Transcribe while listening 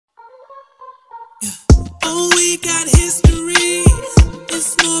we got history.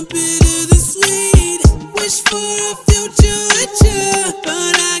 It's more bitter than sweet. Wish for a future with you,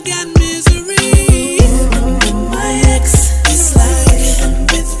 but I got misery. And my ex is like living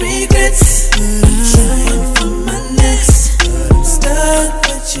with regrets. Trying for my next, but I'm stuck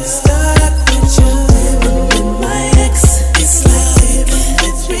with you, stuck with you. And my ex is like living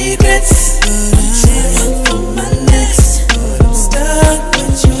with regrets. Trying for my next, but I'm stuck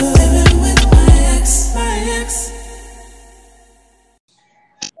with you. Living with my ex, my ex.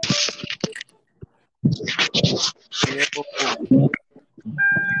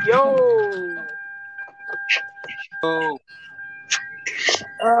 Yo. Oh,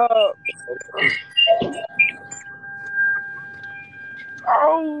 Uh.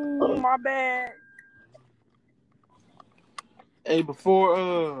 Oh, my bad. hey,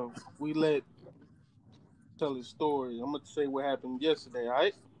 before we let tell his story, I'm gonna say what happened yesterday,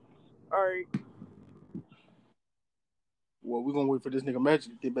 alright? Alright. Well, we're gonna wait for this nigga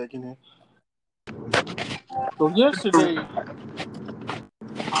Magic to get back in here. So yesterday,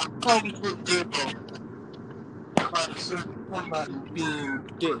 I was talking to a girl about somebody being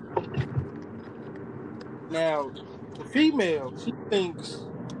gay. Now, the female, she thinks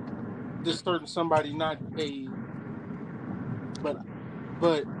this certain somebody not gay,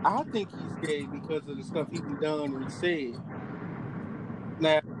 but I think he's gay because of the stuff he done and said.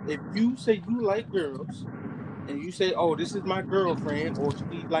 Now, if you say you like girls and you say, "Oh, this is my girlfriend," or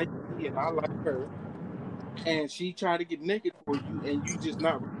she likes me and I like her, and she try to get naked for you and you just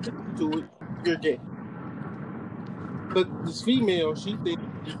not receptive to it, you're gay. But this female, she thinks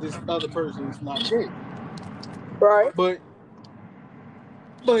this other person is not gay. Right. But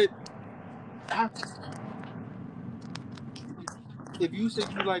I, if you say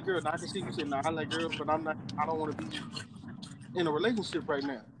you like girls, I can see you say, "Nah, I like girls, but I don't want to be in a relationship right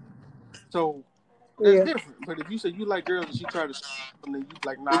now." So that's Yeah. different. But if you say you like girls and she try to something, you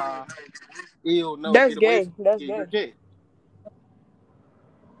like, "Nah, ew, no, That's get away gay. from That's me," gay. you're gay.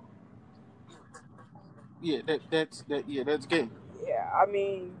 Yeah, that's gay. Yeah, I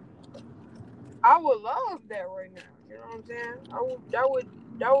mean, I would love that right now. You know what I'm saying? That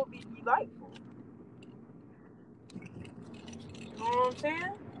would be delightful. You know what I'm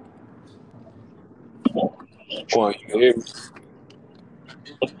saying? Quan, you can hear me?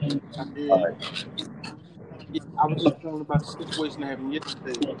 I hear All you. right. Yeah, I was just telling about the situation that happened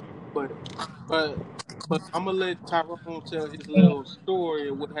yesterday, but but I'm gonna let Tyrone tell his little story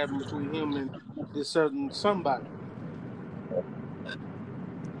of what happened between him and this certain somebody.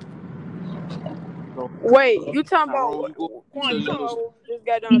 So Wait, you talking about Tyrone, you go Quan? tell You your talking little about story. what we just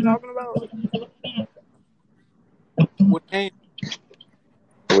got done talking about? What came?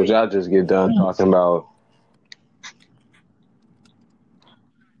 Would y'all just get done talking about?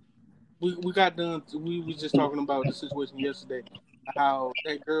 We got done. We was just talking about the situation yesterday. How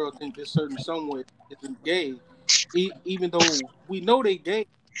that girl think this certain someone isn't gay, even though we know they gay.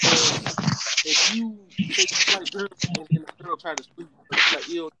 Because if you say you like girls and then the girl try to sleep, but you like,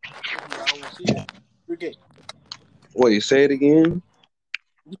 "Ew, I don't want to see that," you're gay. Wait, say it again.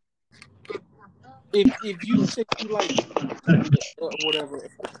 If you say you like whatever, and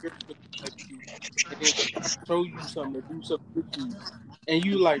the girl like you, and then she try to show you something or do something with you, and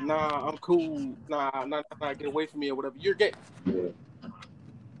you like, "Nah, I'm cool. Nah, get away from me," or whatever, you're gay. Yeah,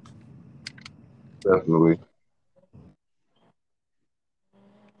 definitely.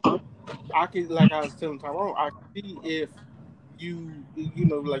 I can, like I was telling Tyrone, I can see if you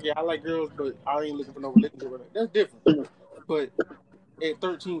know, like, yeah, I like girls, but I ain't looking for no relationship with her. That's different. But at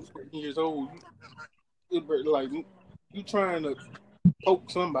 13, 14 years old, like you trying to poke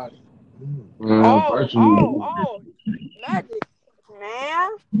somebody. Virtually. Oh, Magic, man.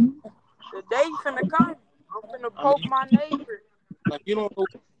 The day finna come. I'm finna I poke mean, my neighbor. like you don't know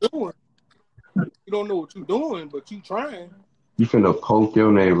what you're doing. You don't know what you're doing, but you trying. You finna poke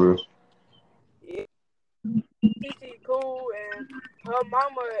your neighbor. Yeah, TT cool, and her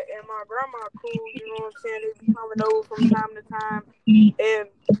mama and my grandma cool. You know what I'm saying? They be coming over from time to time, and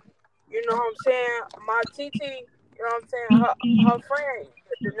you know what I'm saying. My TT, you know what I'm saying. Her friend,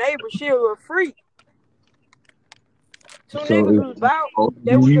 the neighbor, she a little freak. Two So niggas if was about,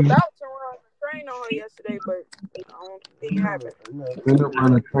 they was you about to run the train on her yesterday, but I don't think it happened. finna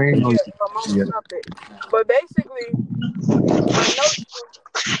run a train on Yeah, her mama you, stopped it. But basically, I know she's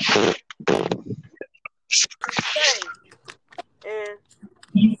insane, and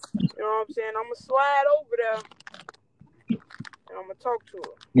you know what I'm saying. I'm gonna slide over there and I'm gonna talk to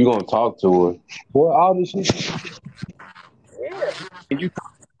her. you gonna talk to her. What all this shit? Yeah, You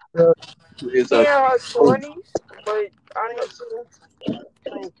talk to her is she a in her 20s, but I know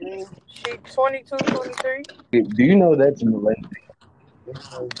 23. She 22, 23. Do you know that's Malay?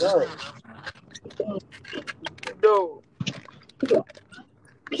 Dude,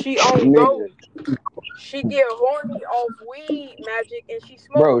 she on Nigga, go. She get horny off weed, Magic, and she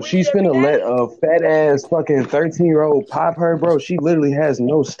smoke bro, weed she's every finna let day. a fat ass fucking 13-year-old pop her, bro. She literally has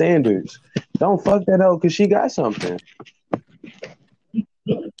no standards. Don't fuck that hoe because she got something.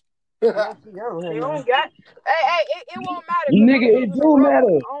 No, she don't, She honey. don't got. Hey, it won't matter because I'm Nigga, it using a do rubber. matter.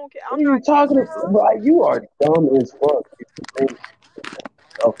 I don't care. What I'm are you not talking kissing about? her. Like, you are dumb as fuck if you think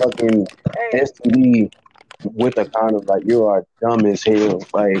a fucking Hey, STD with a condom, like, you are dumb as hell.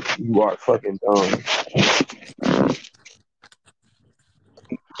 Like, you are fucking dumb.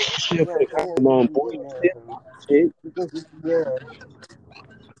 She'll Yeah, put a so condom on, boy, you you know, still got shit. you think you young.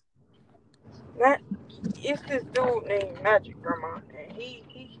 that it's this dude named Magic Grandma, and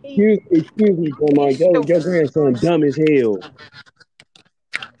Excuse me, grandma. he's Your stupid. grandson dumb as hell.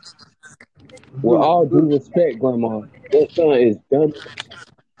 With all due respect, grandma, your son is dumb,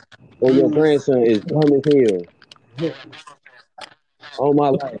 or your grandson is dumb as hell. All my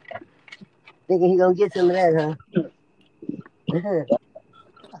life. Thinking he gonna get some of that, huh?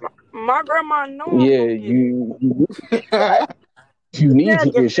 My grandma know I'm Yeah, gonna get it. you need Girl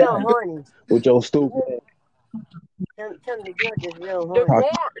to get just shot real horny. with your stupid Tell me the girl just real The horny. ass.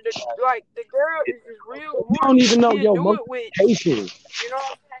 corn, the girl is just real You don't horny. even know She'll your do it with, motivation. you know what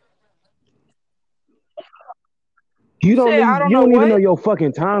I'm saying? You said I don't You know don't even know what. your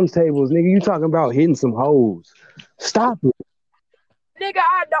fucking times tables, nigga. You talking about hitting some hoes. Stop it. Nigga,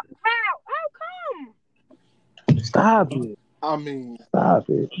 I don't. How come? Stop it. I mean, Stop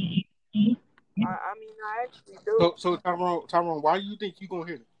it. I mean, I actually do. so Tyrone, why do you think you gonna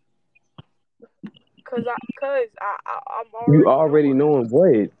hit I'm You already already knowing knowing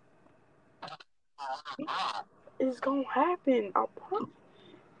what? it's gonna happen. I promise.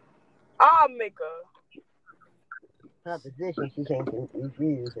 I'll make a. Proposition she can't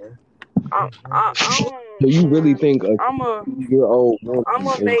refuse her. So you really think a I'm a, 2-year-old woman I'm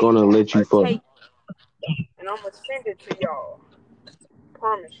gonna is make gonna let you a fuck? tape and I'm gonna send it to y'all.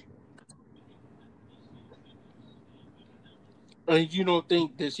 Promise you. And you don't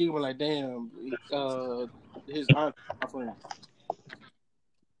think that she was like, damn, his aunt, my friend.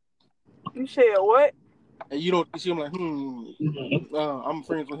 You said what? And you don't think she was like, I'm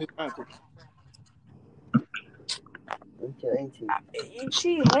friends with his aunt. Until 18. If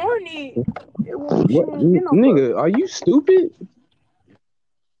she horny, she What, won't get no fuck. nigga? Are you stupid?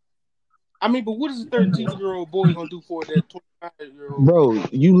 I mean, but what is a 13-year-old boy gonna do for that 25-year-old? Bro,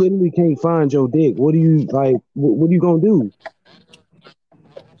 you literally can't find your dick. What do you like? What are you gonna do?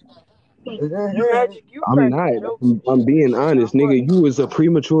 Magic, you I'm cracking not. jokes and I'm shit. being It's not honest, nigga. funny. You was a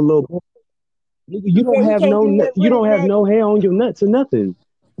premature little boy. Nigga, He said he can't do nothing you with don't it, have no Magic. hair on your nuts or nothing.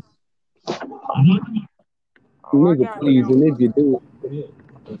 Oh, I Nigga, got please, him. and if you do,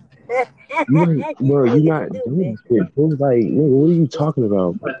 you Nigga not stupid. doing shit, bro. Like, nigga, what are you talking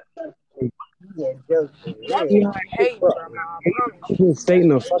about? Yeah, jokes for Y'all real. just be hating, grandma. I promise I'm you. just stating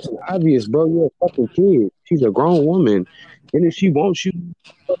the fucking obvious, bro. You're a fucking kid. She's a grown woman, and if she wants you,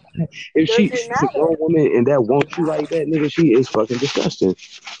 if Does it she's a grown matter? woman and that wants you like that, nigga, she is fucking disgusting.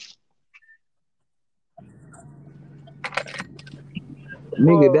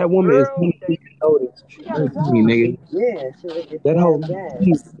 Nigga, For that a woman is girl 22 that years old and she got a 13, job. nigga. Yeah, she was just That whole fast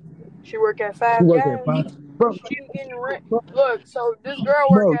guy. She work at she Five work at Guys. five. Bro, She be getting rent. Look, so this girl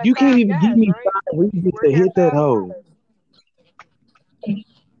work bro, at you can't Five even give Guys, me right? 5 She reasons to work at hit that Five hoe. Guys.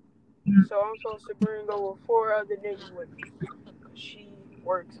 So I'm supposed to bring over 4 other niggas with me. She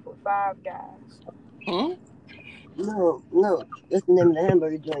works for Five Guys. Huh? No. That's the name of the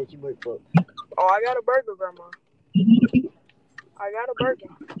hamburger joint she worked for. Oh, I got a burger, grandma. I got a burger.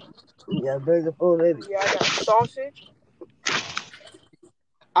 You got a burger full, baby. Yeah, I got sausage.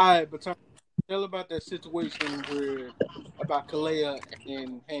 All right, but tell about that situation where about Kalea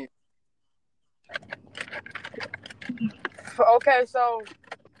and Ham. Okay, so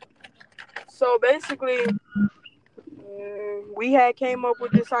basically, we had came up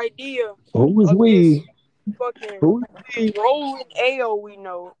with this idea Who is of this we? fucking Who is we? rolling ale we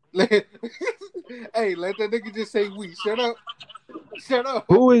know. Hey, let that nigga just say we. Shut up. Shut up.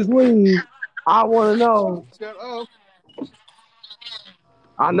 Who is we? I want to know. Shut up.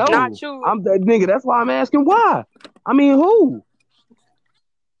 I know. Not you. I'm that nigga. That's why I'm asking why. I mean, who?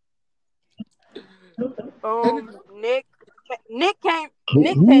 Nick. Nick came.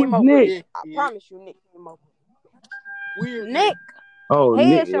 Nick Who came is up with Nick? it. Yeah, I yeah. promise you, Nick came up with Weird it. Nick. Nick, Oh,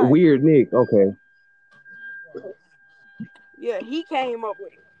 Nick, headshot. weird Nick. Okay. Yeah, he came up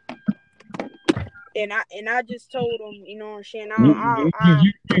with it. And I just told him, you know what I'm saying, You I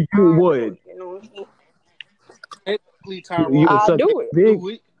do would. it, you know what I'm saying? Technically, You would Tyrone I suck do his it. dick. do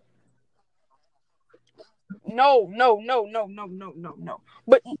it. No.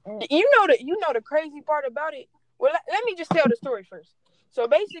 But you know the crazy part about it. Well, let me just tell the story first. So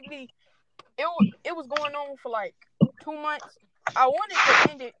basically, it was going on for like 2 months. I wanted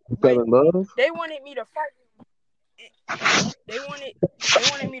to end it, You but fell in love? they wanted me to fight. They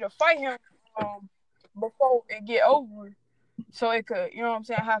wanted me to fight him before it get over, so it could, you know what I'm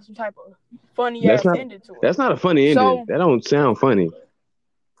saying, have some type of funny That's ass not ending to it. that's not a funny ending. So That don't sound funny.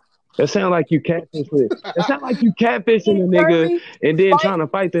 That sound like you catfishing. That sound like you catfishing a nigga Curry and then fight. trying to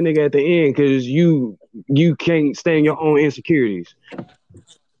fight the nigga at the end because you can't stand your own insecurities.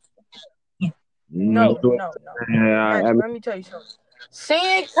 No. I Magic, mean, let me tell you something.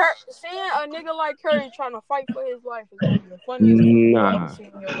 Seeing a nigga like Curry trying to fight for his life is gonna be the funniest thing you'll ever nah. see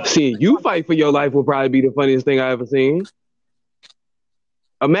in your life. Seeing you fight for your life will probably be the funniest thing I ever seen.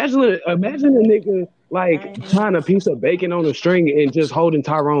 Imagine a nigga like tying a piece of bacon on a string and just holding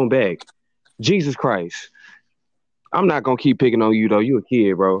Tyrone back. Jesus Christ. I'm not gonna keep picking on you though. You a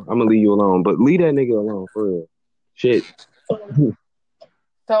kid, bro. I'm gonna leave you alone. But leave that nigga alone for real. Shit.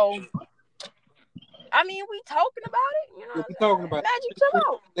 So I mean, we talking about it, you know What what we I'm talking saying? about? Magic, chill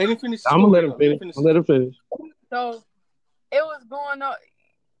out. Let him finish the I'm gonna story let him though. Let him finish. finish I'm the gonna let story. him finish. So it was going up.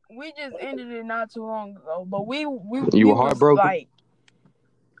 We just ended it not too long ago, but we You were was heartbroken? like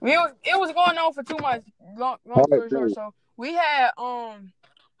it was going on for 2 months. Long story short, Heartbroken. so we had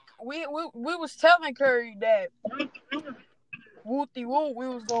we was telling Curry that Wooty Woo we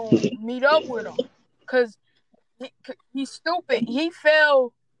was gonna meet up with him, cause he's stupid. He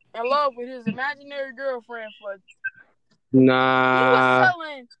fell in love with his imaginary girlfriend for. He was Nah.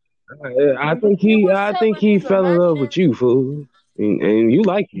 telling. I He was think telling he his fell in love with imaginary. you, fool. And you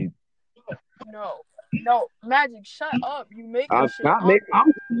like it. No, Magic, shut up. You making shit I'm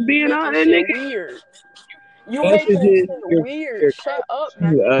you being making honest, shit nigga. weird. You making Messages, shit weird. you're Shut up,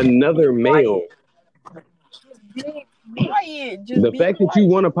 Magic. to Just be another male. quiet. Just be quiet. Just The be fact that you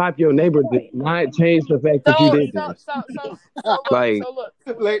quiet. want to pop your Be neighbor does quiet. not change the fact that you So did so this. so so Like, look.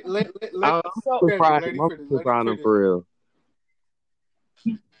 Let I'm So super Magic. proud. Let him I'm finish. super Let him proud of him finish. for real.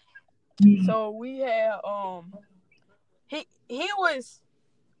 so we had he was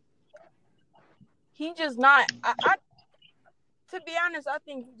he just not I to be honest, I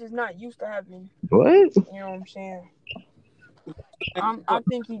think he's just not used to having, What? you know what I'm saying? I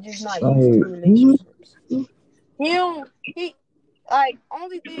think he just not used to Like, relationships. He like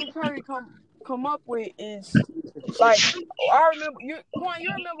only thing Curry come up with is like I remember you Quan,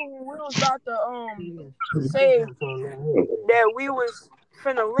 you remember when we was about to say that we was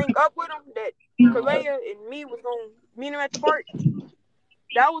finna link up with him, that Kalea and me was gonna meet him at the park.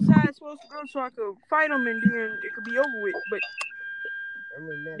 That was how it's supposed to go, so I could fight him and then it could be over with. But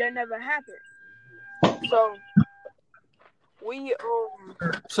that never happened. So we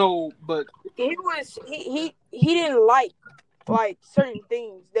But he didn't like certain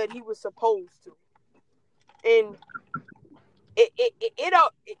things that he was supposed to, and it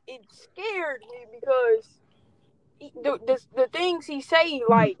scared me because the things he say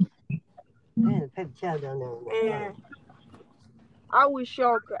like, and I wish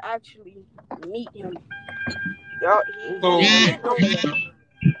y'all could actually meet him. Y'all so he getting on me.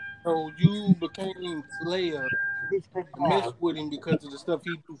 so you became Slayer to mess with him because of the stuff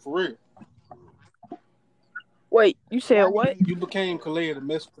he do for real. Wait, you said what? You became Kalea to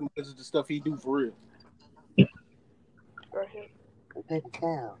mess with him because of the stuff he do for real.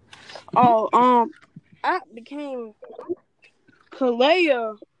 Oh, I became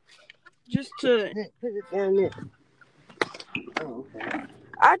Kalea just to.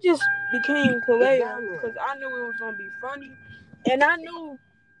 I just became Kalea because I knew it was gonna be funny, and I knew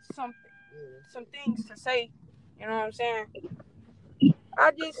some things to say. You know what I'm saying?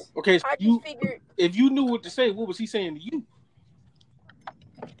 Okay, so I just figured if you knew what to say, what was he saying to you?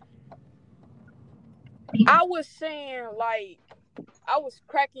 I was saying like I was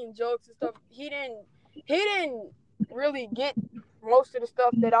cracking jokes and stuff. He didn't really get most of the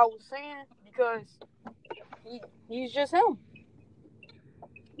stuff that I was saying because he's just him.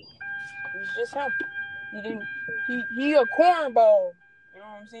 He's just him. He didn't. He a cornball. You know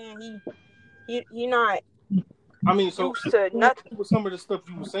what I'm saying? He not I mean, so used to what nothing. was some of the stuff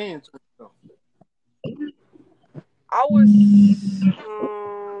you were saying to him though? I was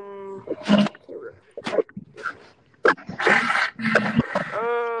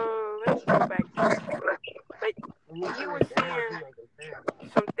let me go back. Like he was saying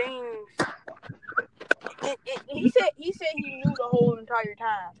some things. He said he knew the whole entire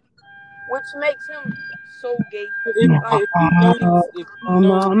time, which which makes him so gay. If he knows,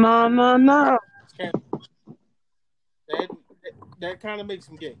 No. that that kind of makes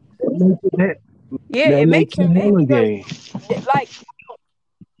him gay. Yeah, That it makes makes him him gay hella because, gay. like,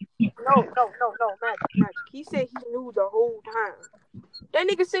 no, Magic. He said he knew the whole time. That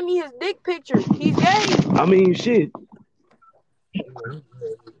nigga sent me his dick picture. He's gay. I mean, shit.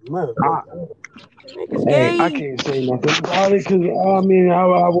 Nigga's Hey, I gay. can't say nothing about it because I mean, I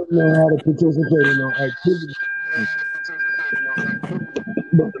wouldn't know how to participate in no activity.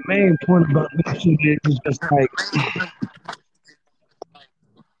 But the main point about this shit is just like,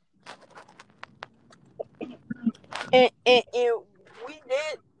 And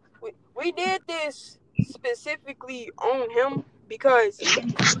we did this specifically on him because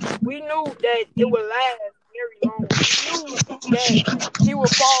we knew that it would last very long. We knew that he would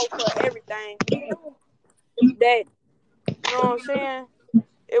fall for everything. We knew that, you know what I'm saying,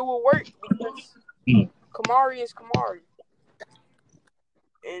 it would work because Kamari is Kamari.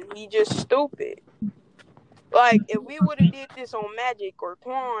 And he just stupid. Like, if we would have did this on Magic or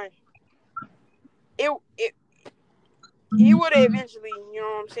Quan, it he would have eventually, you know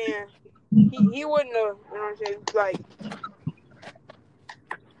what I'm saying? He wouldn't have, you know what I'm saying? Like,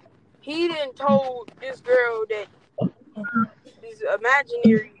 he didn't told this girl that this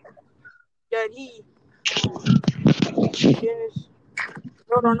imaginary that he Dennis.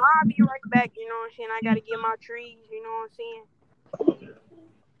 Hold on, I'll be right back, you know what I'm saying? I gotta get my trees, you know what I'm saying?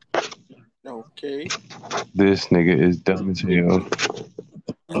 Okay. this nigga is dumb as hell.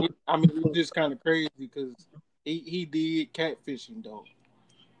 I mean, it's just kind of crazy because he did catfishing though.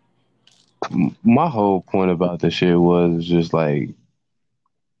 My whole point about the shit was just like,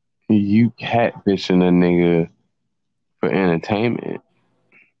 you catfishing a nigga for entertainment,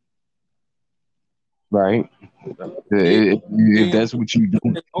 right? Yeah. If Then that's what you do,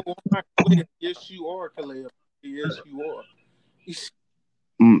 oh, I'm not Kalea. Yes, you are Kalea. Yes, you are.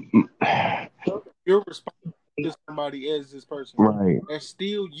 You're responsible to somebody as this person. right? That's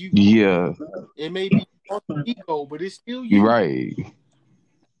still you. Yeah, It may be on ego, but it's still you. right.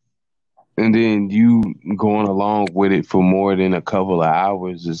 And then you going along with it for more than a couple of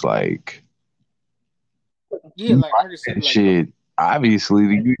hours is like, Yeah, like I just said, like shit.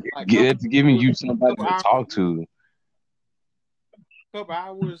 Obviously, it's giving you somebody couple to hours, talk to. couple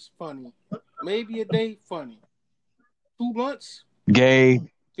hours funny, maybe a day funny, 2 months Gay.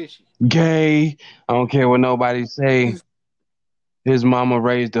 fishy. I don't care what nobody say. His mama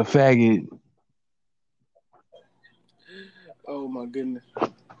raised a faggot. Oh my goodness!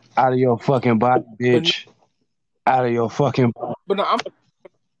 Out of your fucking body, bitch. Out of your fucking body. But no, I'm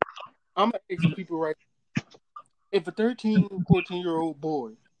gonna ask the people right. If a 13, 14-year-old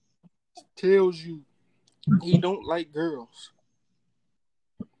boy tells you he don't like girls,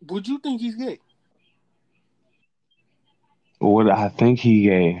 would you think he's gay? Would I think he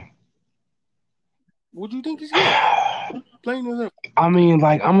gay? Would you think he's gay? Plain as simple. I mean,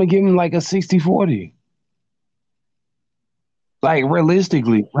 like, I'm gonna give him like a 60-40. Like,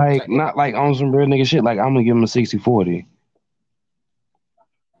 realistically, like, not like on some real nigga shit. Like, I'm gonna give him a 60-40.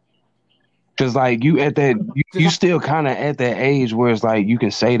 Cause like you at that, you still kind of at that age where it's like you can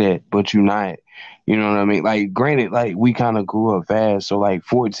say that, but you're not. You know what I mean? Like, granted, like we kind of grew up fast, so like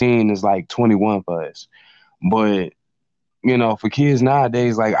 14 is like 21 for us. But you know, for kids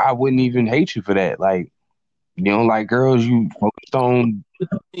nowadays, like I wouldn't even hate you for that. Like, you don't like girls, you focused on.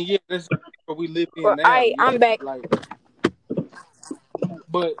 Yeah, that's what we live in But now. I'm back. Like,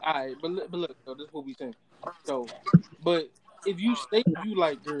 but look, though, this is what we think. So, but if you say you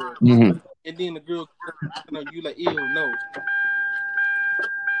like girls, Mhm. and then the girl, you like, ew, no.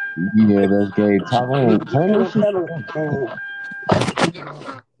 Yeah, that's gay. Tyrone, turn this shit.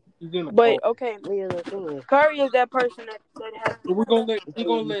 But okay, Curry is that person that has. But we're gonna let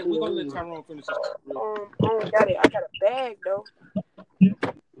Tyrone finish his story. I don't got it. I got a bag though.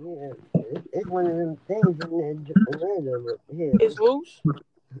 Yeah, it's one of them things in there. Yeah. It's loose. Yeah,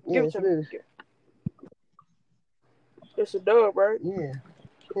 Give it it's to me. loose. It's a dub, right? Yeah.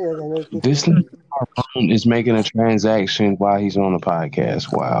 Yeah, This Tyrone is making a transaction while he's on the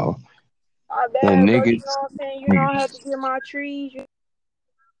podcast. Wow. I The bad, bro. nigga. You know what I'm saying? You know I have to get my trees.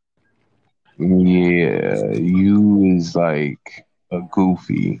 Yeah, you is like a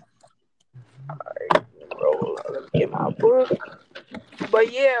goofy. Alright, roll. Let me get my book.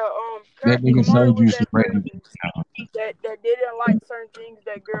 But yeah, That nigga Kamari showed was you some that random. person that didn't like certain things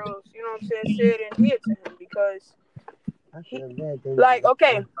that girls, you know what I'm saying, said and did to him because like,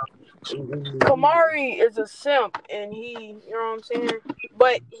 okay, Kamari is a simp and he, you know what I'm saying,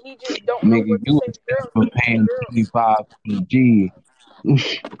 but he just don't know Nigga, what to you say to girls for when he see paying girls. 25 PG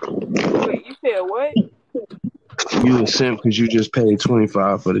Wait, you said what? You a simp because you just paid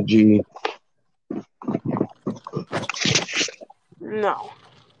 25 for the G. No.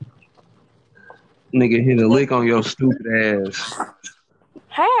 Nigga hit a lick on your stupid ass.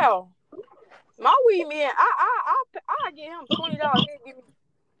 How? My weed man, I get him $20. He'll give me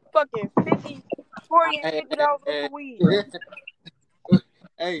fucking 50, 40, and Hey, $50 worth hey, of weed.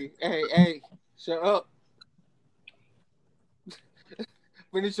 hey, shut up.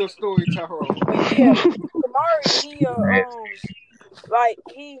 Finish your story, Tyrone. But yeah, Kamari, he like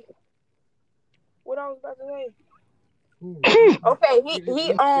what I was about to say. Okay, it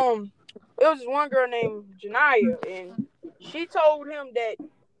was this one girl named Janaya, and she told him that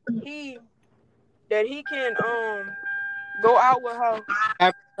he can go out with her.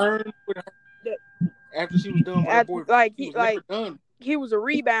 After turned with her, That after she was done with her boyfriend, he was never done. he was a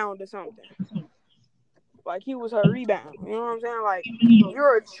rebound or something. Like he was her rebound. You know what I'm saying? Like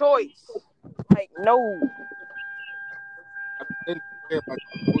you're a choice. Like no. I didn't care about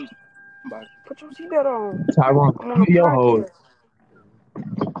your choice. Put your seatbelt on. Tyrone, I'm on a your hoe.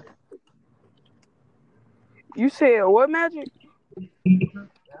 podcast. You said what, Magic?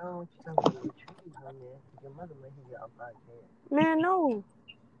 Man, no.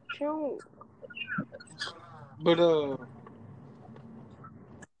 She don't. But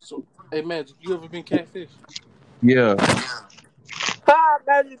so hey, Magic, you ever been catfish? Yeah. Ah,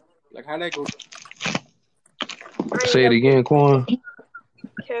 Magic. Like how that go? Say it again, Quan.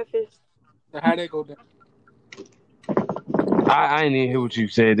 Catfish. How that go down? I didn't even hear what you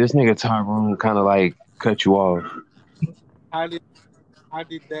said. This nigga Tyrone kind of like cut you off. How did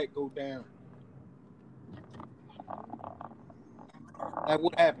that go down? Like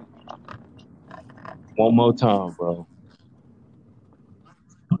what happened? One more time, bro.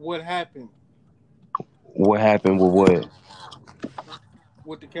 What happened What happened with what?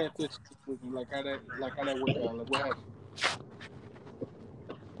 with the catfish situation? Like how that went down? Like what happened?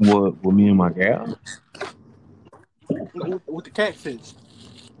 What with me and my gal? No, with the catfish.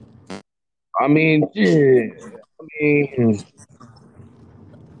 I mean, shit. I mean,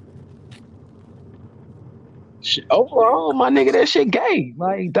 overall, my nigga, that shit gay.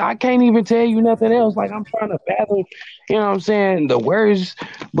 Like, I can't even tell you nothing else. Like, I'm trying to fathom, you know what I'm saying, the words,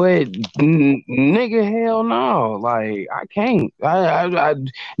 but nigga, hell no. Like, I can't.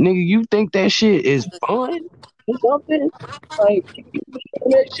 Nigga, you think that shit is fun or something? Like, you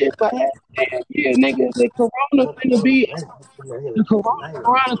doing that shit for half yeah, nigga, the corona I'm finna not gonna be,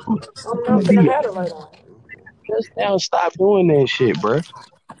 have it like that. just now stop doing that shit, bro.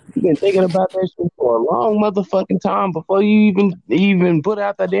 You been thinking about that shit for a long motherfucking time before you even put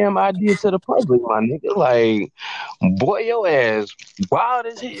out the damn idea to the public, my nigga. Like, boy, your ass wild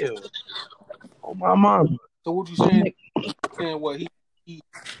as hell. Oh my mom. So what you saying? Saying what he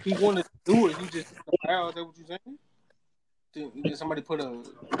wanted to do it. He just didn't know how. Is that what you saying? Then somebody put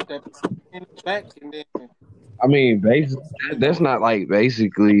that in the back and then I mean, basically, that's not like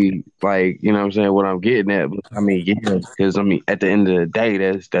basically like you know what I'm saying what I'm getting at. But I mean, yeah, because I mean, at the end of the day,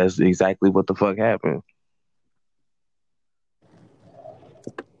 that's exactly what the fuck happened.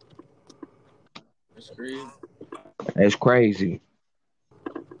 that's crazy. That's crazy.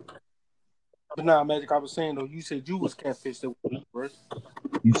 But nah, Magic, I was saying though, you said you was catfish that right?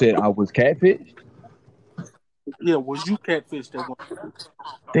 You said I was catfish. Yeah, was you catfish that one?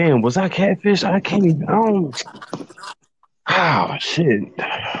 Damn, was I catfish? I can't even. I don't. Oh shit.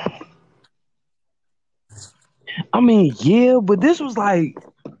 I mean, yeah, but this was like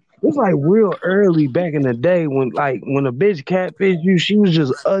real early back in the day when a bitch catfish you, she was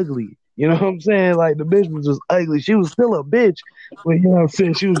just ugly. You know what I'm saying? Like the bitch was just ugly. She was still a bitch, but you know what I'm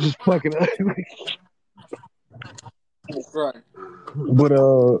saying? She was just fucking ugly. Right. But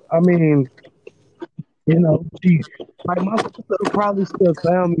I mean, you know, she like my sister probably still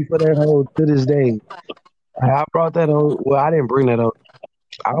found me for that hoe to this day. I brought that hoe. Well, I didn't bring that hoe.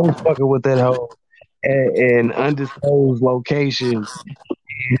 I was fucking with that hoe at an undisclosed location.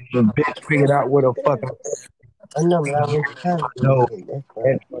 The bitch figured out where the fuck I know, but I was trying to I know get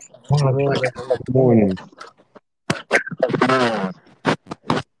that's at fine. 1 o'clock in the morning.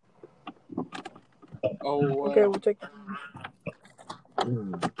 Oh Okay, we'll take it.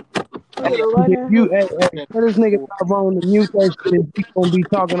 I'm Put it right in here. Tell this nigga Tyrone to mute that shit if he gonna be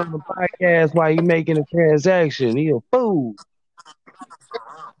talking on the podcast while he making a transaction. He a fool.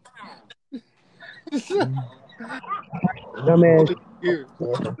 Dumbass. here.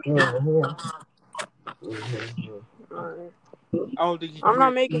 Alright. I don't think he can I'm not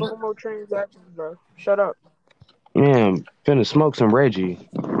hear. making no more transactions, bro. Shut up. Man, finna smoke some Reggie.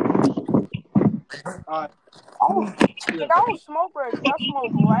 All right. Nigga, I don't smoke regular. I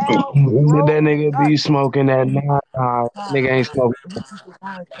smoke loud, That dro, nigga be exotic. smoking that nah. Nigga ain't smoking.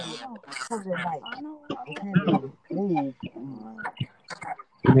 I know.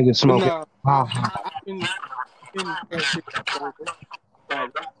 Nigga But smoking. nah, I've been catfish before.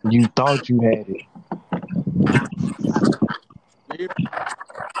 Like, You thought you had it. yeah,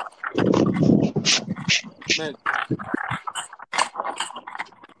 man,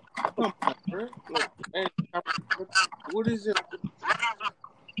 come on, bro. Look, man, what is it?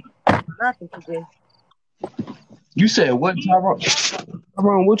 Nothing today. You said what, Tyrone?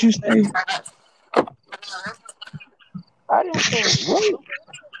 Tyrone, what you say? I didn't say what.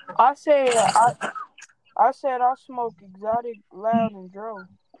 I said I smoke exotic, loud, and dro.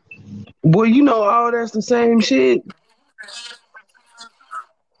 Boy, you know all that's the same shit.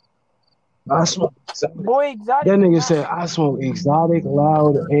 I smoke exotic. Boy, exotic That is nigga not. said I smoke exotic,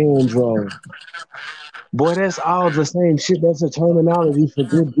 loud, and dro. Boy, that's all the same shit. That's a terminology for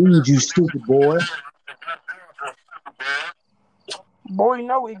good weed, you stupid boy. Boy,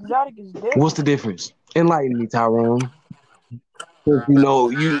 no, exotic is What's the different. difference? Enlighten me, Tyrone. Since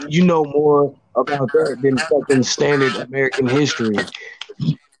you know more about that than fucking standard American history.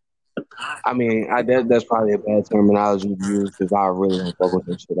 I mean, that's probably a bad terminology to use because I really don't fuck with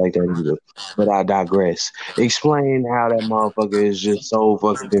that shit like that either. But I digress. Explain how that motherfucker is just so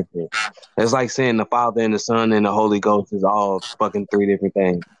fucking different. It's like saying the Father and the Son and the Holy Ghost is all fucking three different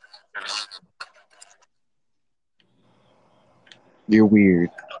things. You're weird.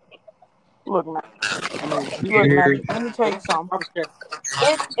 Look, man. I mean, Look, You're Magic. Let me tell you something. I was cat.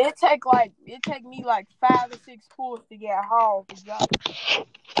 It take me like 5 or 6 pulls to get hog exotic.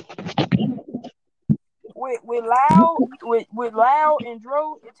 With loud and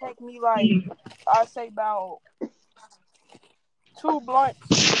dro, it take me like I say about 2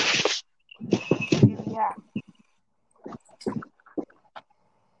 blunts to get me high.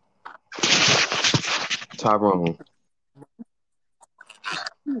 Tyrone.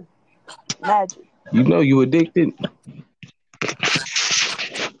 Magic. You know you addicted.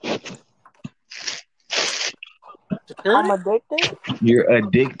 I'm Security? addicted. You're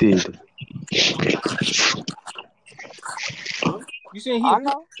addicted. You saying he a I pussy?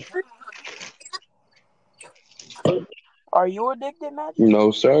 know. Are you addicted, Magic?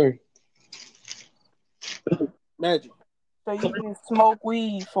 No, sir. Magic. So you just smoke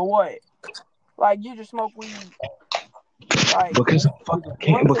weed for what? Like you just smoke weed like Because I fucking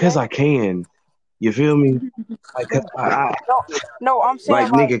can. once a Because day? I can. You feel me? Like, cause No, no. I'm saying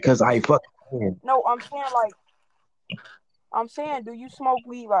like nigga, like cause I fucking can. no. I'm saying, do you smoke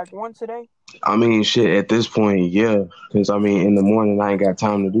weed like once a day? I mean, shit. At this point, yeah. Cause I mean, in the morning I ain't got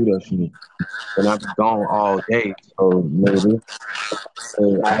time to do that shit, and I be gone all day. So maybe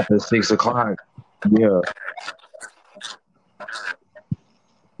after 6 o'clock, yeah.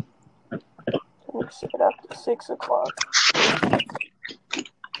 Let me see it after 6 o'clock.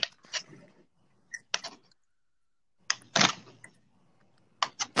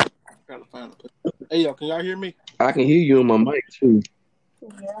 Gotta find a pussy. Hey, yo, can y'all hear me? I can hear you on my mic too.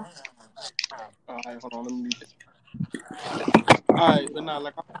 Yeah. All right, hold on. Let me mute this. All right, but now,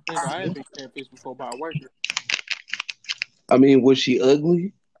 like I was saying, though, I ain't been catfish before by a white girl. I mean, was she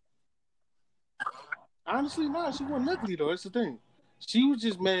ugly? Honestly, nah, she wasn't ugly though. That's the thing. She was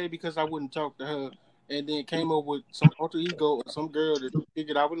just mad because I wouldn't talk to her, and then came up with some alter ego or some girl that she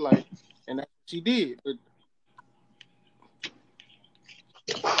figured I would like, and that's what she did. But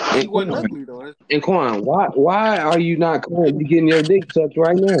she And wasn't Quan, ugly though. why are you not currently getting your dick sucked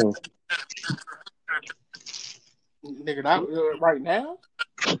right now? Nigga, that right now,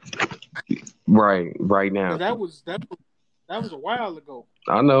 Right now. because that was a while ago.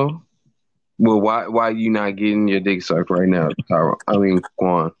 I know. Well, why you not getting your dick sucked right now, Tyrone? I mean,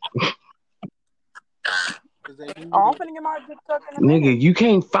 Quan. Because they Oh, needed I'm it. finna get my dick sucked in a minute. Nigga, you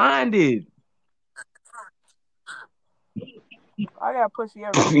can't find it. I got pussy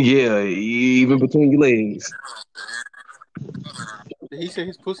everywhere. Yeah, even between your legs. He said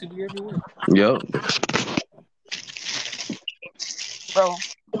his pussy be everywhere. Yep. Bro,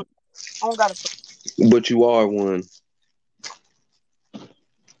 I don't got a pussy. But you are one.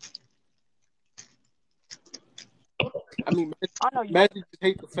 I mean, I know you. Magic just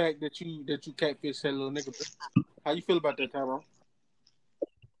hate the fact that you catfish that little nigga. But how you feel about that, Tyrone?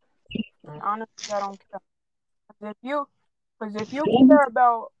 Honestly, I don't care. Cause if you care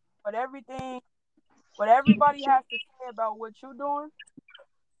about what everything, what everybody has to say about what you're doing,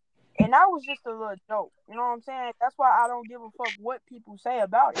 and that was just a little joke. You know what I'm saying? That's why I don't give a fuck what people say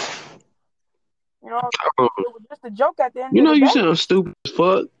about it. You know, Tyrone, it was just a joke at the end you of know the you day. sound stupid as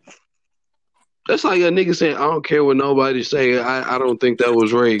fuck. That's like a nigga saying, I don't care what nobody say. I don't think that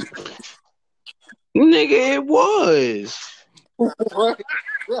was rape. Nigga, it was. Right.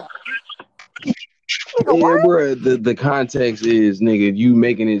 Yeah. Nigga, Yeah, what? bro. The context is, nigga, you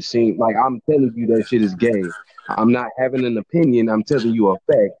making it seem like I'm telling you that shit is gay. I'm not having an opinion. I'm telling you a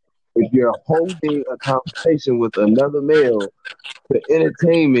fact. If you're holding a conversation with another male for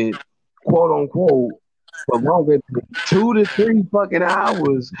entertainment, quote unquote, for longer than 2 to 3 fucking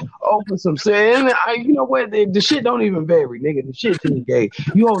hours over some saying, you know what? The shit don't even vary, nigga. The shit just gay.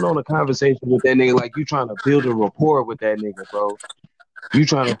 You holding on a conversation with that nigga like you trying to build a rapport with that nigga, bro. You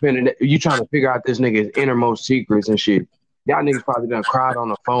trying to figure out this nigga's innermost secrets and shit. Y'all niggas probably done cried on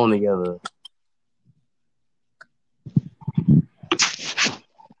the phone together.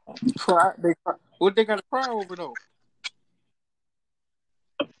 What they got to cry over though?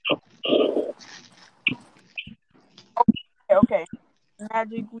 Okay.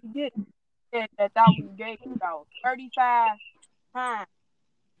 Magic, we did said that was gay about 35 times.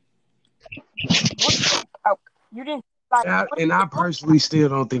 What? Oh, you didn't like. What? And I personally still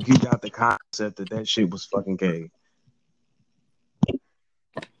don't think you got the concept that shit was fucking gay.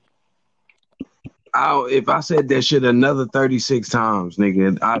 If I said that shit another 36 times,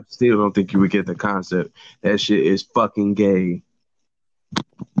 nigga, I still don't think you would get the concept. That shit is fucking gay.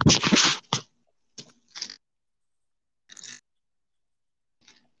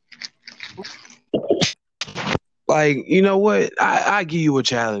 Like, you know what? I give you a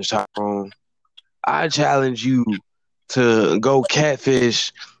challenge, Tyrone. I challenge you to go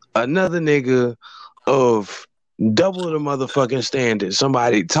catfish another nigga of double the motherfucking standard.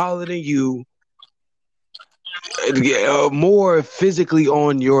 Somebody taller than you, more physically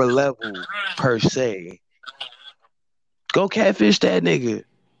on your level, per se. Go catfish that nigga.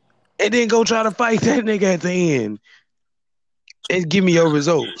 And then go try to fight that nigga at the end. And give me your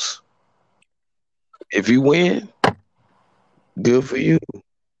results. If you win, good for you.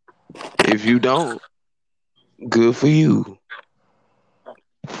 If you don't, good for you.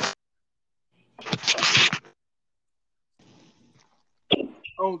 I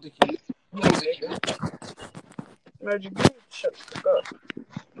don't think he. Magic, you shut the fuck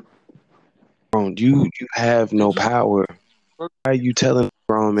up. You have no power. Why are you telling a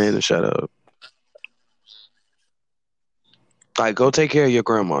grown man to shut up? Like, go take care of your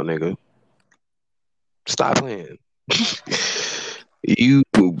grandma, nigga. Stop playing. You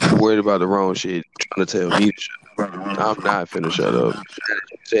worried about the wrong shit, trying to tell me to shut up. I'm not finna shut up.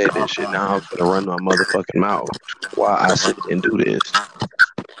 You said this shit, now I'm finna run my motherfucking mouth while I sit and do this.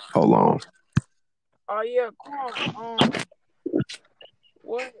 Hold on. Oh yeah, Quan.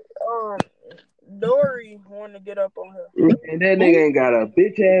 What? Dory want to get up on her. And that nigga ain't got a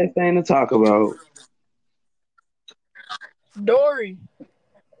bitch ass thing to talk about. Dory,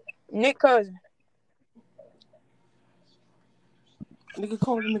 Nick cousin. Nigga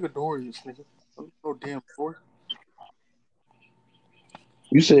call the nigga Dorius, nigga. No damn Dory.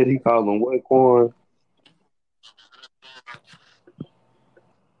 You said he called him what, corn?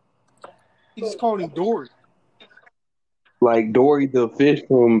 He just called him Dory. Like Dory the fish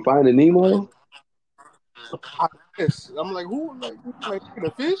from Finding Nemo? I guess. I'm like, who? Like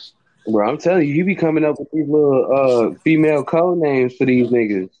the fish? Bro, I'm telling you, be coming up with these little female code names for these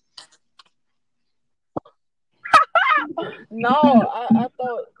niggas. No, I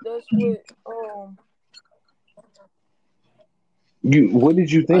thought that's what What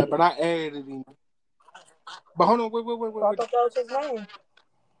did you think? But I added him. But hold on, wait. I thought that was his name.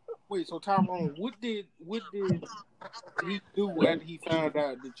 Wait, so Tyrone, what did he do after he found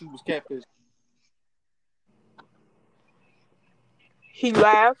out that you was catfish? He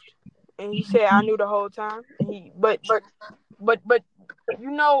laughed and he said, "I knew the whole time." And but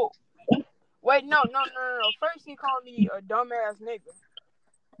you know, wait, no. First he called me a dumbass nigga,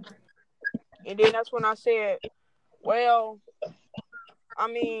 and then that's when I said, "Well, I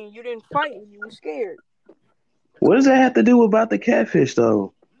mean, you didn't fight and you were scared." What does that have to do about the catfish,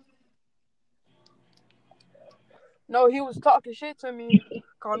 though? No, he was talking shit to me.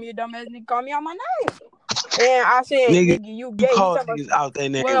 Call me a dumbass nigga. Call me out my name. And I said, Nigga, "Nigga, you you gay." call niggas out their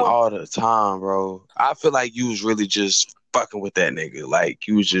name all the time, bro. I feel like you was really just fucking with that nigga. Like,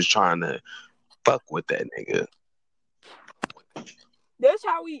 you was just trying to fuck with that nigga. That's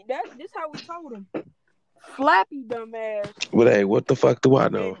how we told him. Flappy dumbass. But hey, what the fuck do I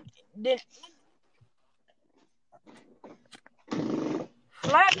know? Then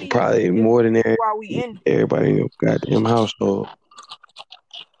Flappy Probably more than everybody in your goddamn household.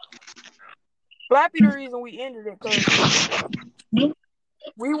 Flappy the reason we ended it because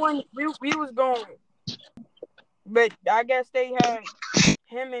we was going, but I guess they had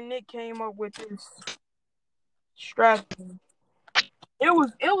him and Nick came up with this strategy. It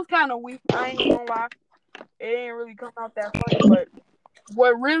was kind of weak. I ain't even gonna lie. It didn't really come out that funny, but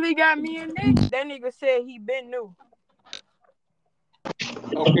what really got me and Nick, that nigga said he been new.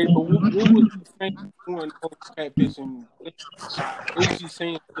 Okay, but what was he saying during the whole catfishing thing? What was he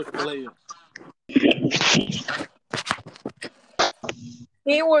saying to the players?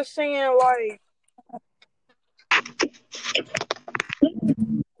 He was saying like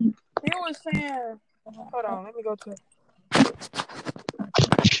hold on, let me go to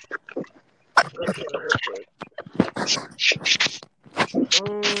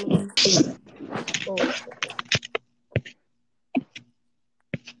oh.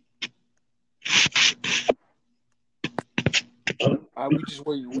 We just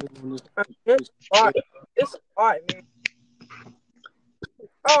waiting on this. It's a lot, man.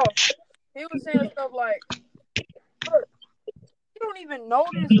 Oh, he was saying stuff like, "Look, he don't even know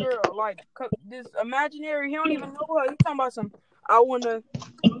this girl. Like this imaginary, he don't even know her. He talking about some. I wanna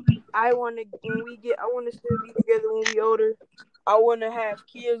I wanna still be together when we older. I wanna have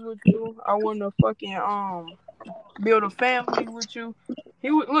kids with you. I wanna fucking build a family with you."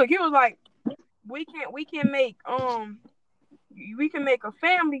 He was like, we can make a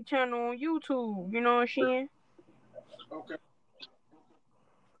family channel on YouTube. You know what I'm saying? Okay.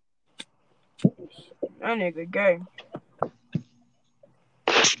 That nigga gay.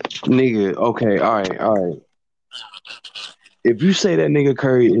 Nigga, okay, all right. If you say that nigga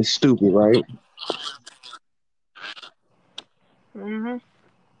Curry is stupid, right?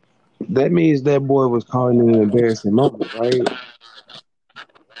 That means that boy was caught in an embarrassing moment, right?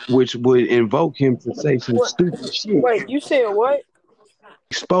 Which would invoke him to say some What? stupid shit. Wait, you said what?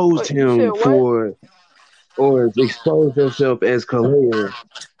 Exposed You said him what? or exposed himself as Kalea.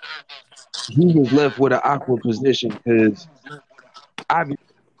 He was left with an awkward position because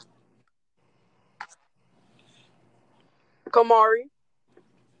Kamari.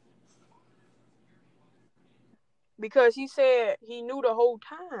 Because he said he knew the whole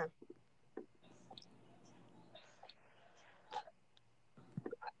time.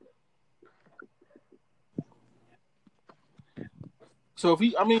 So if he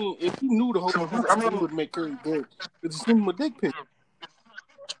knew the whole time, he would make Curry good. Just send him a dick pic.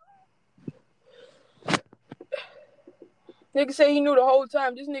 Nigga said he knew the whole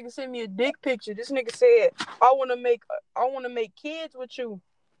time. This nigga sent me a dick picture. This nigga said, I wanna make kids with you.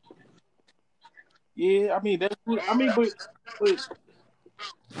 Yeah, I mean that's good. I mean,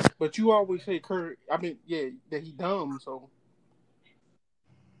 but you always say Curry. I mean, yeah, that he dumb. So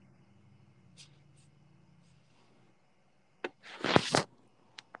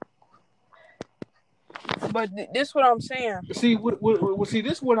But this what I'm saying. see,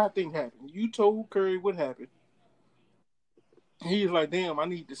 this is what I think happened. You told Curry what happened. He was like, "Damn, I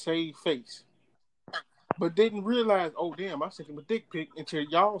need to save face," but didn't realize, "Oh, damn, I sent him a dick pic," until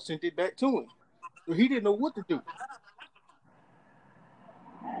y'all sent it back to him. So he didn't know what to do.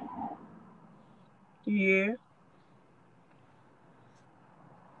 Yeah.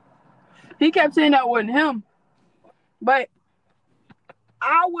 He kept saying that wasn't him. But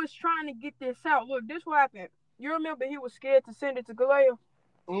I was trying to get this out. Look, this what happened. You remember he was scared to send it to Galea?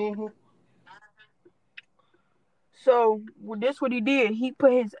 Mm-hmm. So this what he did. He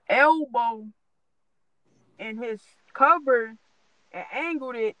put his elbow in his cover and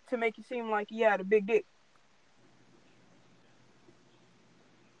angled it to make it seem like he had a big dick.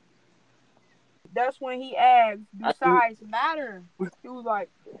 That's when he asked, "Do size matter?" He was like,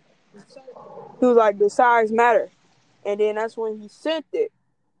 "Do size matter?" And then that's when he sent it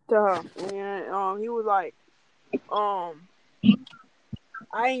to her. And he was like, I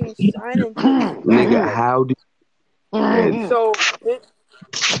didn't think it nigga, mattered. how do So wait.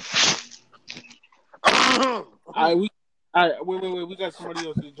 We got somebody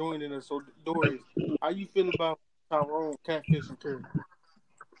else that's joining us. So Doris, how you feel about Tyrone, catfish, and Curry?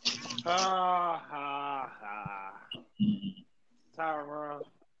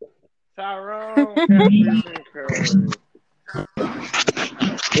 Tyrone, catfish, and Curry.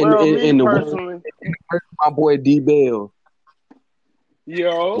 Well, me in the personally, my boy D Bell.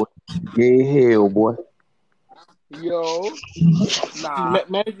 yo, Yeah, hell, boy. nah.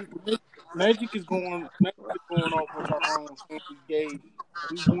 Magic is going off on Tyrone saying he's gay.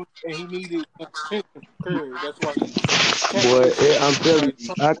 And he needed attention from Curry. That's why he Boy, catfished I'm telling like you,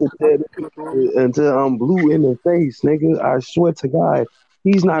 Trump. I could tell this until I'm blue in the face, nigga. I swear to God,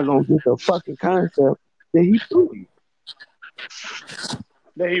 he's not gonna get the fucking concept that he pretty.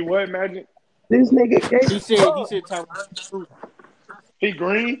 That he what, Magic? This nigga gay. He said Tyrone. He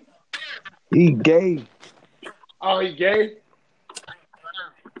green? He gay. Oh, he gay?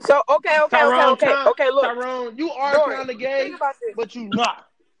 So okay. Look, Tyrone, you are Dory, kind of think gay, about this. but you not.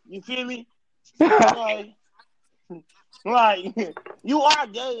 You feel me? Like, like you are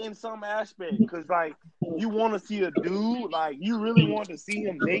gay in some aspect, because like you want to see a dude, like you really want to see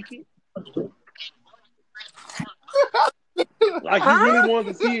him naked, like you really Huh? want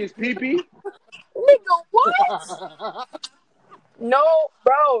to see his pee-pee. Nigga, what? No,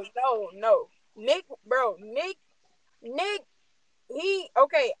 bro, no. Nick,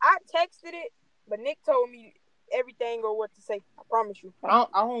 I texted it, but Nick told me everything or what to say. I promise you. I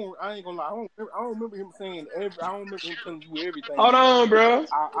ain't gonna lie. I don't remember him saying every. I don't remember him telling you everything Hold he said. on, bro.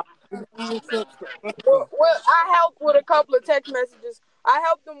 I remember him saying some things. Well, I helped with a couple of text messages. I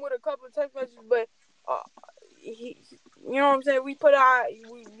helped him with a couple of text messages, but he, you know what I'm saying? We put our,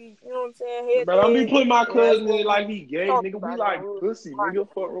 we you know what I'm saying, head But to don't be head, putting my and that's cousin what in like we he gay, talked nigga. We about it, and like we was pussy, fine. nigga.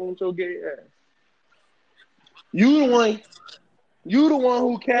 Fuck wrong with your gay ass. You the one. You the one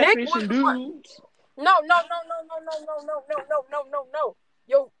who Nick was catfishing the one. dudes. No.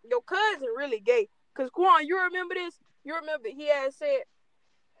 Your cousin really gay. Cause Quan, you remember this? You remember he had said.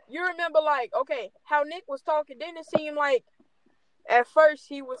 You remember like how Nick was talking? Didn't it seem like at first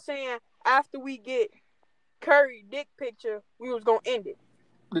he was saying after we get Curry dick picture we was gonna end it.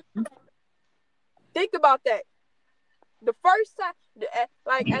 Think about that. The first time,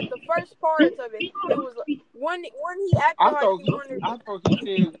 like at the first parts of it, it was like, when he acted like he wanted. I thought he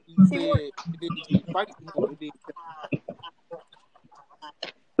said He wanted. and then he keep fighting him and then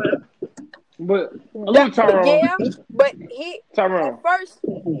But look, Tyrone. Yeah, but he at Tyrone. first.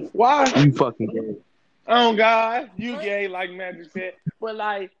 Why? You fucking gay. Oh God, you gay like Magic said. But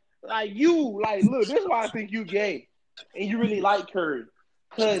like you, like look, this is why I think you gay, and you really like Curry,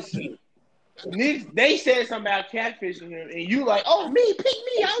 cause Nick, they said something about catfishing him, and you like, oh me, pick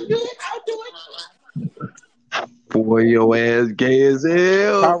me, I'll do Boy, your ass gay as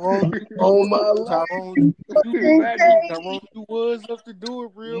hell. Tyrone, Oh my life. Tyrone, it. Magic, Tyrone, you was up to do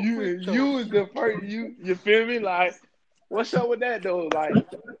it real quick you though. was the first, you feel me? Like, what's up with that though? Like,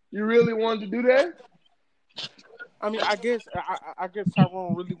 you really wanted to do that? I mean, I guess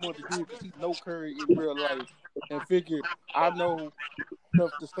Tyrone really wanted to do it because he know Curry in real life and figured I know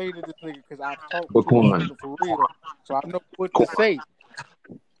stuff to say to this nigga because I've talked But to this Quan, nigga for real, so I know what to say.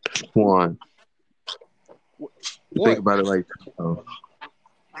 Quan, think What? about it like this, though.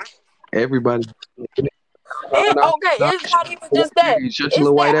 Everybody. It's not even just that. Shut your It's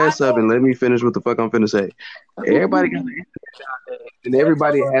little white that I ass up know. and let me finish what the fuck I'm finna say. Everybody got the and Shut your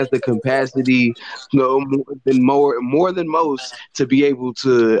everybody little has the bitch ass up. capacity, more than most, to be able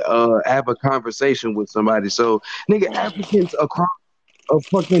to have a conversation with somebody. So, nigga, applicants across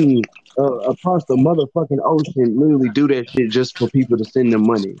the motherfucking ocean literally do that shit just for people to send them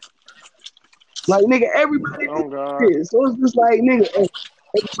money. Like, nigga, everybody do Oh God, it. So it's just like, nigga,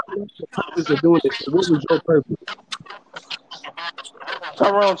 everybody has the purpose of doing this. So what was your purpose?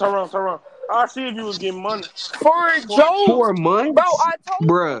 Tyrone. I see if you was getting money. For Joe, 4 months? I told you.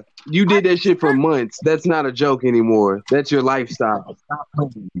 Bruh, you I did that shit for didn't. months. That's not a joke anymore. That's your lifestyle. Stop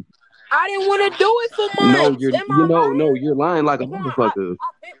playing. I didn't want to do it for No, months. Am I no, lying? you're lying like a Come on, motherfucker.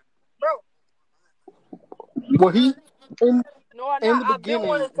 I've been, bro. Well, he in No, I in not. the I've been beginning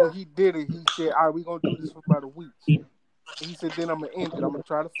wanting when to. he did it, he said, "All right, we gonna do this for about a week." And he said, "Then I'm gonna end it. I'm gonna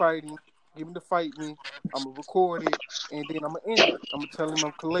try to fight him, get him to fight me. I'm gonna record it, and then I'm gonna end it. I'm gonna tell him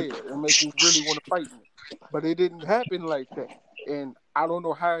I'm Khaled and make him really want to fight me." But it didn't happen like that, and I don't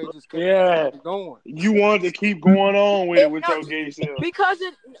know how it just kept Yeah, going. you wanted to keep going on with it with No, your gay self. because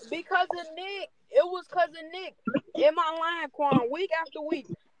of Nick. It was because of Nick. In my line, Quan, week after week,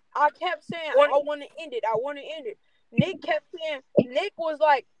 I kept saying I want to end it. I want to end it. Nick kept saying. Nick was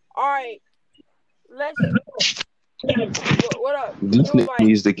like, "All right, let's." What up? This He was nigga like,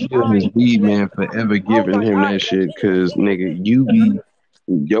 needs to "All kill his right, weed let." man for ever I was giving like, "All him that right, let's shit. end it. Let's Cause end it. Let's nigga, end it." you be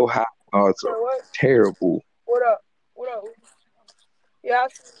your high thoughts So are what? terrible. What up? What up? Yeah,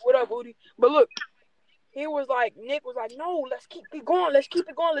 what up, Booty? But look, Nick was like, no, let's keep it going. Let's keep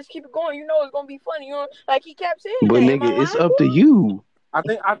it going. Let's keep it going. You know it's gonna be funny. You know, like he kept saying But that. Am nigga, I it's lying, up to boy? you. I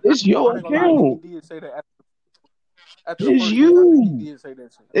think It's I your ain't gonna lie. I think he account. did say that after the It's first week. I think he you. did say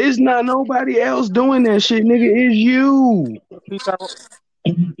that shit. It's not nobody else doing that shit, nigga. It's you. See,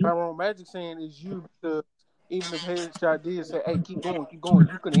 Tyrone Magic saying is you because even if Headshot did say, "Hey, keep going," you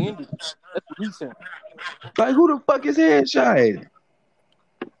could have ended it. That's what he's saying. Like, who the fuck is Headshot?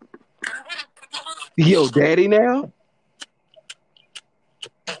 Yo, daddy now?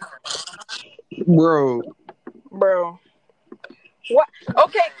 Bro, Bro. What?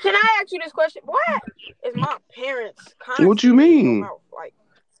 Okay, can I ask you this question? What is my parents what you constantly in your mean? mouth? Like,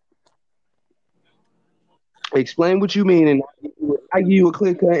 Explain what you mean and I give you a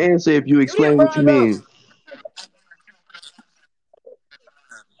clear cut answer if you You didn't explain what you bring it up. mean.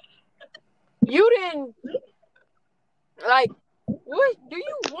 You didn't like. What do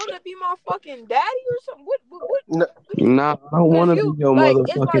you want to be my fucking daddy or something? What No, Nah, I don't want Cause to be you your like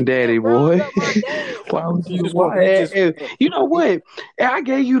it's motherfucking like you daddy, didn't bring boy. up my dad. Why would you you? just want. You just. You know what? I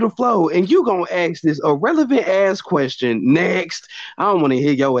gave you the flow, and you gonna ask this irrelevant ass question next. I don't want to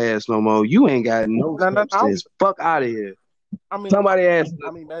hear your ass no more. You ain't got no No, no, no. substance. Fuck out of here. I mean, Somebody asked.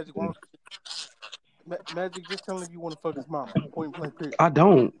 Magic. Magic, just tell him you want to fuck his mama. Point blank. Period. I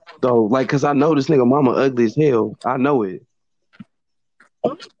don't though, like, cause I know this nigga mama ugly as hell. I know it.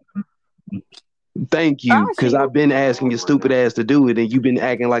 Thank I you, cause see I've what's been going asking on your right stupid now. ass to do it, and you've been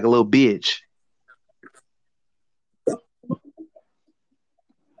acting like a little bitch.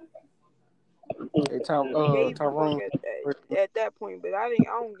 Hey, I gave you fuck Tyrone. at that point, but I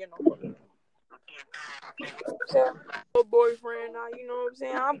don't get no fuck. Little boyfriend now, you know what I'm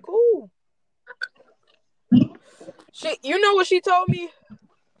saying? I'm cool. You know what she told me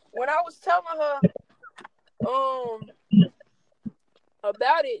when I was telling her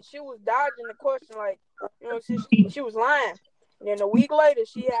about it? She was dodging the question, like, you know, she was lying. And then a week later,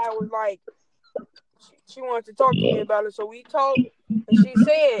 was like, she wanted to talk to me about it. So we talked, and she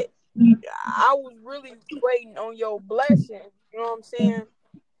said, I was really waiting on your blessing. You know what I'm saying?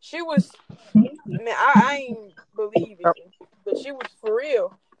 She was, man, I ain't believe it, but she was for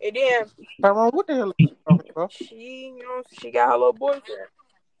real. And then Tyrone, what the hell are you talking about? she got her little boyfriend.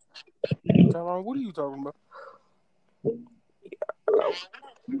 Tyrone, what are you talking about?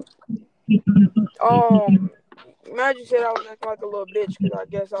 Magic said I was acting like a little bitch because I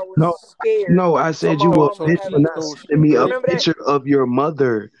guess I was No, scared no, I of said my you were a So mama bitch for she, having. not so she, sending me You a so remember that? picture of your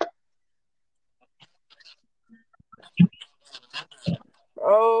mother.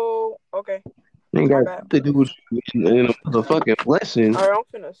 Oh, okay. Ain't My got bad. nothing to do with you in a motherfucking blessing. All right,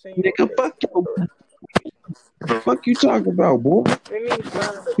 I'm finna send you a Nigga, fuck picture. you. Fuck you talking about, boy? Let me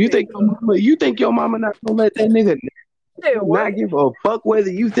find the You think picture. you think your mama not gonna let that nigga Say what? not give a fuck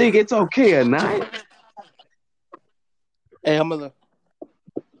whether you think it's okay or not? hey,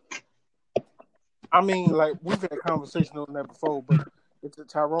 I mean, like we've had a conversation on that before, but it's a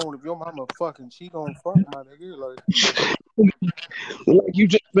Tyrone. If your mama fucking, she gonna fuck my nigga. Like, Like you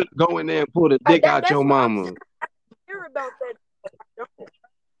just been go in there and pull the dick out That's your what I'm mama. saying. I hear about that.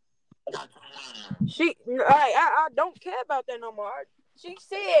 I don't care about that no more. She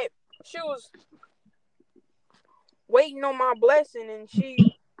said she was waiting on my blessing, and you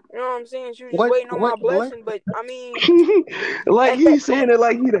know what I'm saying? She was just waiting on my what bless? blessing, but I mean, Like at that he's point, saying it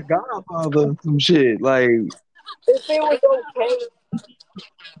like he the godfather or some shit. Like if it was okay,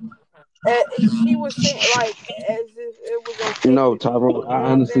 she was saying like as if it was okay no, with me. Tyrone, You I know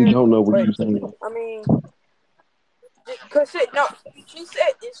what I'm honestly saying? don't know what But you're saying. I mean, cause no, she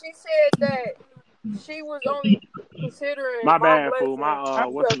said that she was only considering My my bad, fool. blessing My I,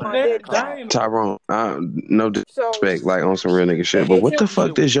 what's the because my name had daddy that called. died. ain't Tyrone, no So disrespect, like on some real nigga shit. But if what she the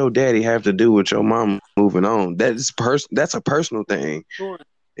fuck does your daddy have to do with your mom moving on? That's a personal thing. no.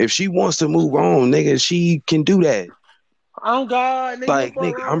 If she wants to move on, nigga, she can do that. Oh God, nigga, what Like, the fuck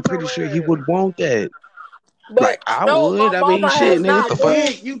nigga, wrong I'm with pretty your sure he ass? would want that. But Like, I no, my would. I mean, mama shit, has nigga, what not the fuck? moved.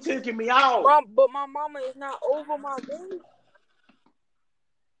 Nick, you ticking me off. But my mama is not over my daddy.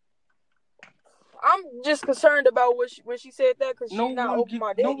 I'm just concerned about when she said that because she's not over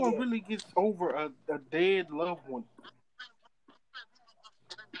my No daddy one yet. really gets over a dead loved one.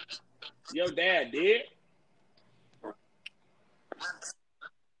 Your dad did.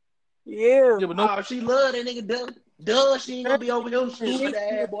 Yeah. Yeah, but no Oh, she love that nigga. Duh, she ain't gonna be over your stupid she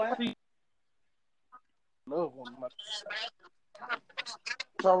ass, boy. loved one.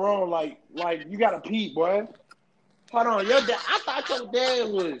 Tyrone, like you got to pee, boy. Hold on, your dad. I thought your dad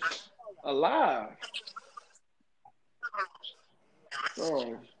was alive.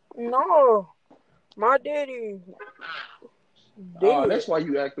 Oh, No, my daddy dead. that's why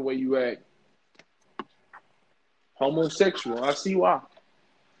you act the way you act. Homosexual. I see why.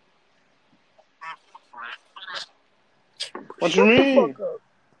 What you Shut the mean? fuck up.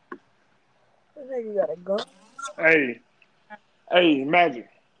 This nigga got a gun. Hey, Magic.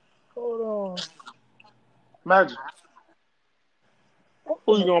 Hold on. Magic. I'm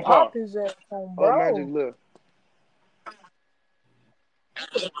Who you finna gonna pop pop? his ass on, Oh, Magic bro. left.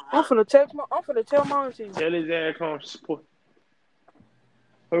 I'm finna tell my auntie. Tell his ass come support.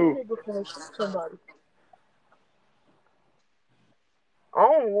 This Who? nigga finna shoot somebody. I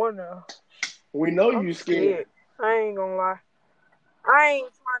don't wanna. We know I'm you scared. scared. I ain't gonna lie. I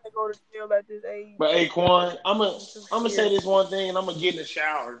ain't trying to go to jail at this age. But hey, Quan, I'm too gonna say scared. this one thing, and I'm gonna get in the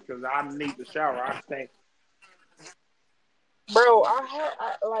shower because I need the shower. I think. Bro,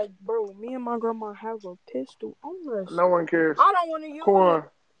 bro, me and my grandma have a pistol on us. No one cares. I don't want to use Corn. it.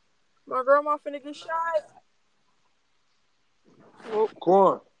 My grandma finna get shot. Well,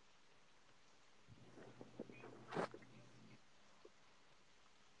 Corn.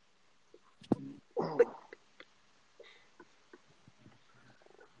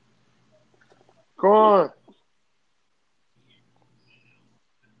 Corn.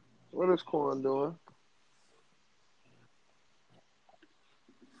 What is Corn doing?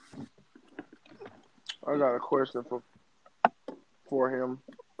 I got a question for him.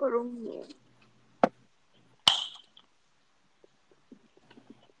 I don't know.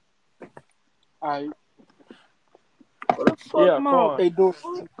 I What the fuck, Yeah, Mom? Corn. Hey,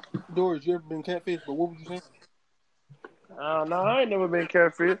 Doris, you ever been catfish? But what was you saying? No, I ain't never been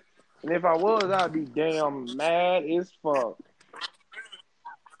catfish. And if I was, I'd be damn mad as fuck.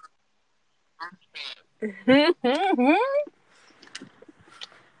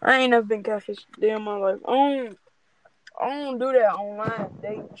 I ain't never been catfish a day in my life. I don't do that online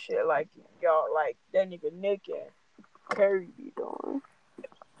dating shit like y'all, like that nigga Nick and Curry be doing.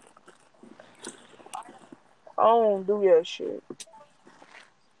 I don't do that shit.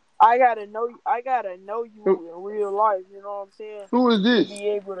 I gotta know you in real life. You know what I'm saying? Who is To this? be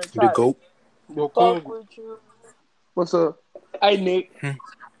able to The try to goat. Yo, fuck corn. with you. What's up? Hey, Nick.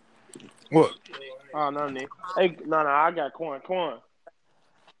 What? Oh, no, Nick. Hey, no, I got Corn.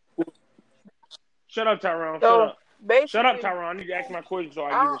 Shut up, Tyrone. Shut So up. basically, Shut up, Tyrone. I need to ask my question so I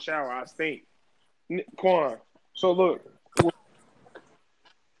I get in the don't, shower. I stink. Corn. So, look.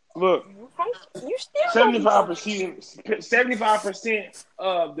 you still gonna be funny. 75%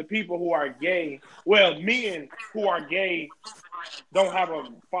 of the people who are gay, well, men who are gay, don't have a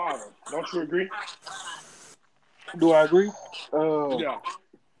father. Don't you agree? Do I agree? Yeah.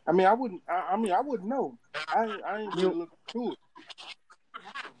 I mean, I wouldn't. I mean, I wouldn't know. I ain't really looking through it.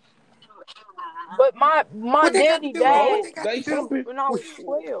 But my What they got to daddy do? What died they got They to do? some people, when I was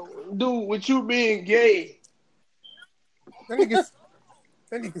 12. dude, with you being gay. That niggas.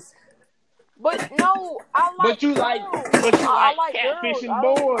 That niggas. But no, I But like you like, girls. but you I like like girls. catfishing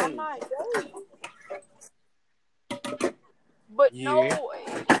boys. I'm not gay. But no. Yeah.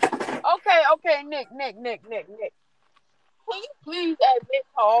 Okay, Nick. Can you please admit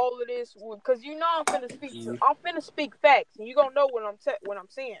to all of this? Because you know I'm Yeah. finna speak facts, and you gonna know what I'm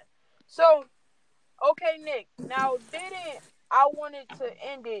saying. So, okay, Nick. Now, didn't I wanted to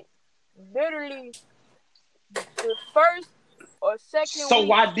end it literally the first or second So week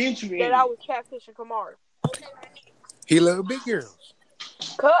why didn't you that end I it? was catfishing Kamara? He love big girls.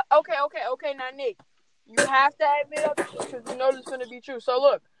 Okay. Now, Nick, you have to admit up to shit because you know this is gonna be true. So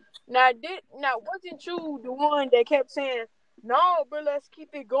look, now wasn't you the one that kept saying, "No, bro, let's keep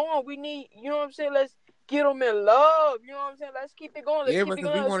it going. We need, you know what I'm saying? Let's get them in love. You know what I'm saying? Let's keep it going. Let's Yeah, keep it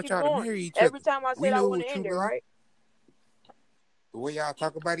because we going. Let's want to keep it try to going." marry each other. Every time I We said I know want what to true end it, love. right? The way y'all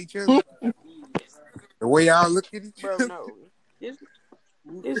talk about each other. The way y'all look at each Bro, other. no, this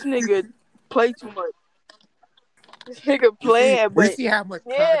nigga play too much. This nigga We see. playing, We but see how much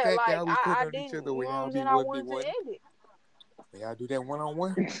yeah, contact like y'all was putting I on each didn't, other you when know what y'all I'm be saying? I 1v1. wanted to end it. When y'all do that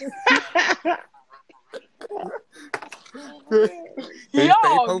 1-on-1. They stay Yo,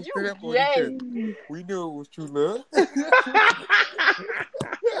 posted you up on each other. gay. We knew it was true love.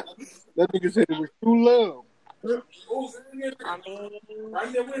 That nigga said it was true love. I mean,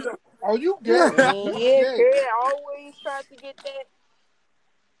 Oh, you gay? You yeah, gay? Perry always tried to get that.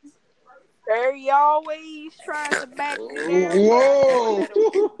 Perry always tries to back me down, but I never Whoa! let him.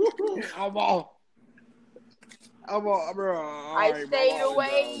 I'm off. Bro. All I right, bro. I'm stayed all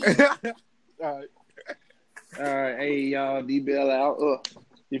away. done. All right. All right, hey y'all, D-Bell out.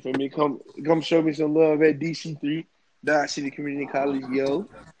 You feel me? Come show me some love at DC3, Dodge City Community College, yo.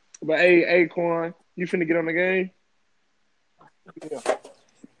 But hey, Quan, you finna get on the game? Yeah.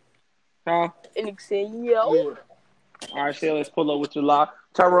 Huh? And he said, yo. Yeah. All right, say let's pull up with your lock.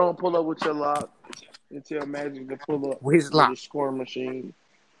 Tyrone, pull up with your lock. And tell Magic to pull up Where's with lock? his score machine.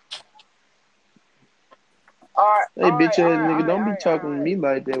 Hey, All bitch ass nigga, don't be right. talking to me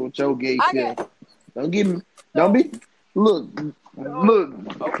like that with your gay I self. got Don't get me. Don't so be. Look.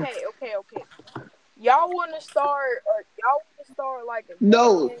 okay. Y'all want to start? Like a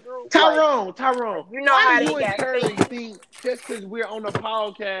No. gay group, like Tyrone. you know Why do how they you and got Curry fans, think just because we're on a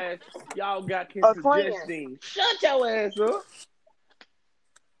podcast, y'all got can a suggest clan, things? Shut your ass up.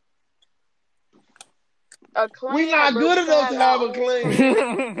 We not bro. good We can enough to have our have a own clan.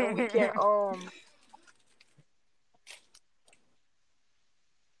 clan, and we can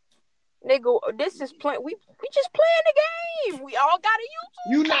nigga, this is playing. We just playing the game. We all got a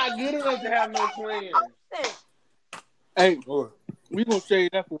You YouTube not channel. good We enough to playing have the no game. We clan. posting. Hey, What? we gonna say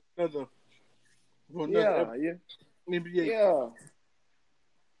that for another Yeah, yeah, NBA. yeah.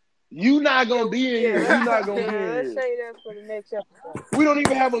 You not gonna be in Yeah, here. You not gonna be in let's here. say that for the next episode. We don't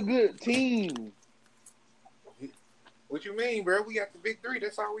even have a good team. What you mean, bro? We got the big three.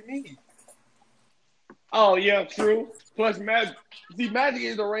 That's all we need. Oh yeah, true. Plus Magic. See, Magic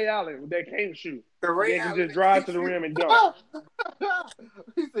is the Ray Allen that can't shoot. The Ray They can Allen just drive to the rim and dunk.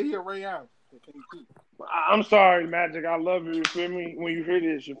 He said he a Ray Allen. I'm sorry, Magic. I love you. You feel me? When you hear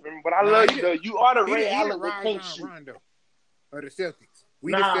this, you feel me? But I Nah, love he you. the- Though. You are the He Ray the Allen that Rise can't on shoot. Rondo of the Celtics.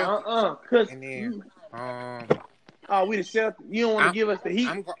 We the Nah, Celtics. Cause And then we the Celtics. You don't want to give us the heat.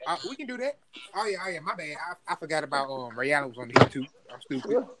 we can do that. Oh yeah, my bad. I forgot about Ray Allen was on the Heat too. I'm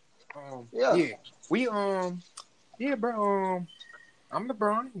stupid. Yeah. Yeah. We yeah, bro. I'm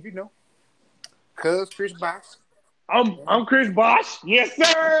LeBron, you know. Cuz Chris Bosh. I'm Chris Bosh. Yes,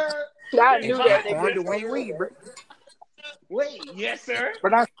 sir. I And knew that Quan nigga. Dwayne Wade, bro. Wait, yes, sir.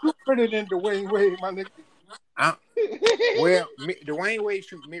 But I still put it in Dwayne Wade, my nigga. Well, Dwayne Wade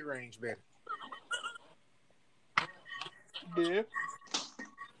shoot mid range better. Yeah.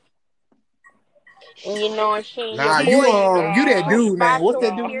 You know, and she Nah, your boy, you that dude, man. What's that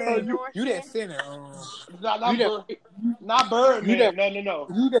Spatula dude here, name? you know what You I'm that saying? center. Not You that Birdman. No.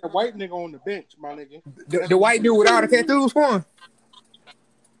 you that white nigga on the bench, my nigga. The white dude with all the tattoos, Quan.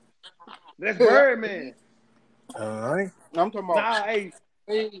 That's Birdman. I'm talking about. Nah, hey,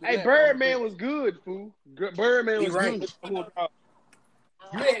 Birdman was good, fool. Birdman was right. good.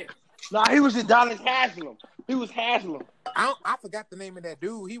 Yeah. Nah, he was just Dallas Haslam. He was Haslam. I forgot the name of that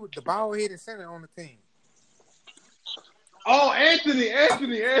dude. He was the bald headed center on the team. Oh, Anthony.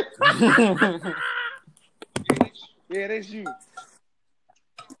 Yeah, that's you.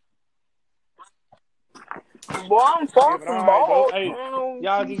 Boy, I'm far from bald. Hey,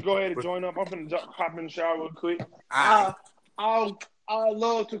 y'all just go ahead and join up. I'm finna hop in the shower real quick. Right. I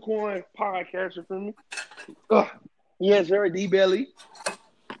love Taquan podcasting for me. Yes, sir, D Belly.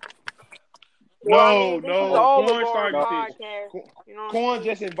 No, Corn started this. Corn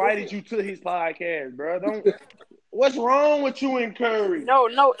just invited you to his podcast, bro. What's wrong with you and Curry?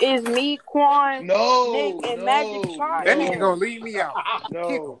 No, it's me, Quan, No, Nick, and Magic Podcast. That nigga gonna leave me out.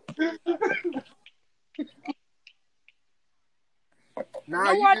 No. Nah,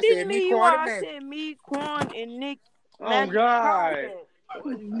 No, you I just didn't said leave me, you Quan, out. and I Magic. said me, Quan, and Nick. Oh Magic God,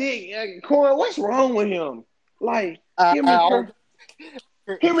 Podcast. Nick, Corn, what's wrong with him? Like him and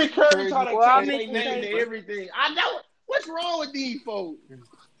Curry try to change their name to everything. I know. What's wrong with these folks?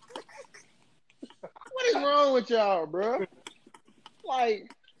 What is wrong with y'all, bro?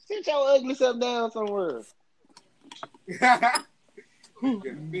 Like, sit your ugly self down somewhere. Boy,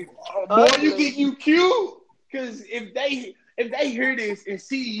 you think you cute? Because if they hear this and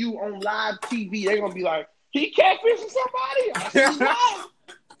see you on live TV, they're gonna be like, he catfishing somebody. I see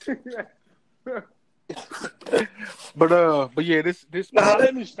live. But yeah, this. Nah,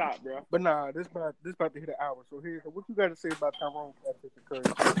 let me stop, bro. But nah, this about to hit an hour. So what you got to say about Tyrone, catfish, and Curry?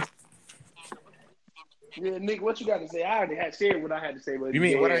 Yeah, Nick, what you got to say? I already had said what I had to say. But You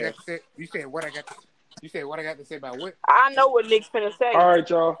mean what I got to say? You said what I got to say about what? I know what Nick's finna say. All right,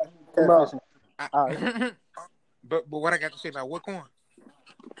 y'all. But what I got to say about what, Corn?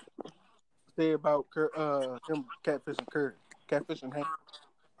 Say about him catfish and Curry, catfish and him.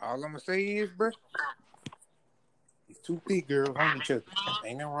 All I'm gonna say is, bro, these two thick girls on each other.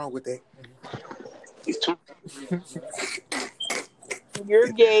 Ain't nothing wrong with that. These two. You're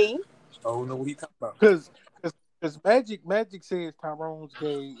gay. I don't know what he talking about. Because Magic says Tyrone's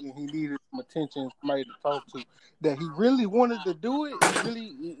gay and he needed some attention, somebody to talk to. That he really wanted to do it. He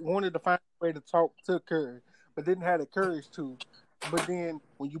really wanted to find a way to talk to Curry, but didn't have the courage to. But then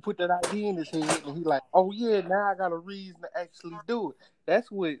when you put that idea in his head and he like, oh yeah, now I got a reason to actually do it. That's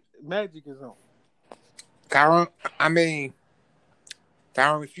what Magic is on. Tyrone,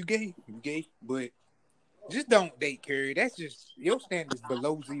 if you gay, you gay, but just don't date Curry. That's just your standards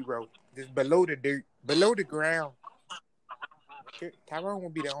below zero. Just below the dirt, below the ground. Tyrone will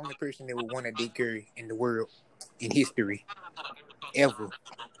be the only person that would want to date Curry in the world, in history, ever.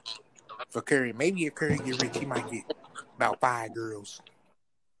 For Curry, maybe if Curry get rich, he might get about 5 girls.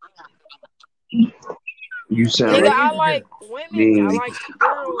 You sound Nigga, like I like women. I like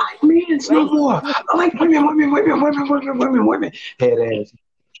girls. men some more. I like women. Head ass.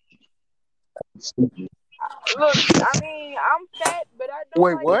 Look, I mean, I'm fat, but I don't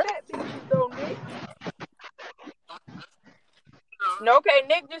Wait, like what? fat bitches, though, Nick. No, okay,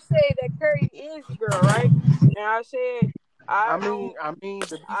 Nick just said that Curry is a girl, right? Now I said I mean, to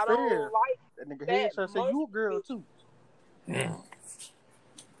be I fair, don't like that nigga that head say you a girl too.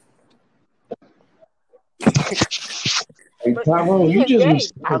 Hey, But Tyrone, he you is just gay.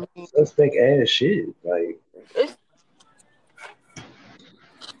 was I mean, suspect ass shit. Like, It's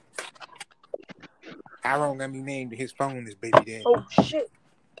Tyrone got me named his phone as baby daddy. oh shit.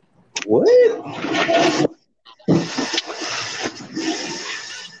 what?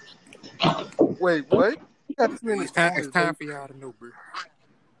 wait, what? Got you in his phone It's is time baby. for y'all to know, bro.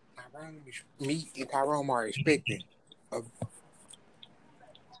 Me and Tyrone are expecting.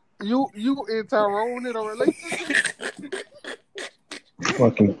 You and Tyrone in a relationship?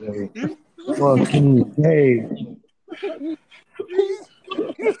 Fucking gay. Fucking gay.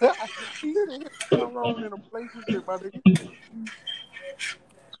 He said Tyrone in a relationship, my nigga.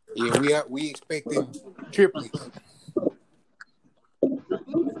 Yeah, we expecting triplets.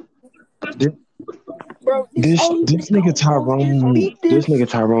 This, Bro, this nigga Tyrone, this nigga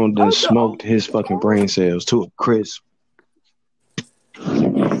Tyrone done smoked his fucking brain cells to a crisp.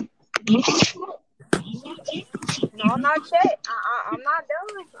 No, not yet. I'm not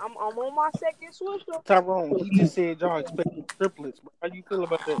done. I'm on my second swisher. Tyrone, he just said y'all expect triplets. But how you feel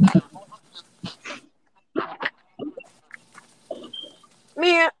about that?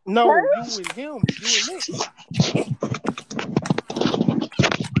 Man, No, you and him, you and Nick.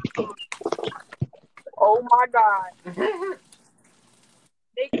 oh my god.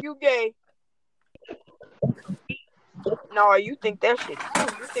 Nick, you gay. No, you think that shit cool.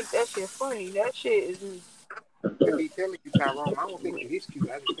 You think that shit funny. That shit is To be telling you, Tyrone, I don't think it is cute.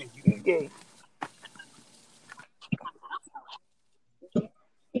 I just think you gay.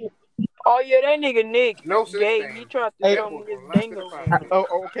 Oh yeah, that nigga Nick no such gay. thing. He tried to Hey, show me his Lie to the dango. Father.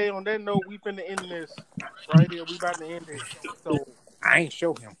 Okay, on that note, we finna end this right here. We about to end this. So, I ain't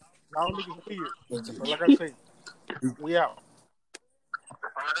show him. y'all niggas weird. But like I say, we out.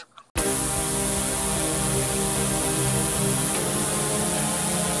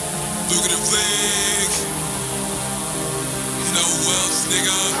 Look at the flag. You know who else,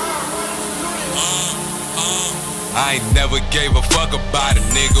 nigga? I ain't never gave a fuck about a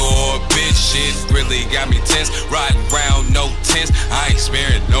nigga or a bitch. Shit really got me tense. Riding round, no tense. I ain't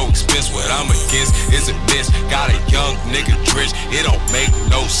sparing no expense. What I'm against is a miss. Got a young nigga drenched. It don't make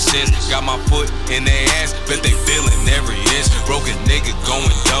no sense. Got my foot in their ass, bet they feeling every inch. Broken nigga going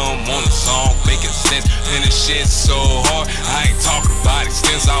dumb on the song, making sense. And this shit so hard, I ain't talking about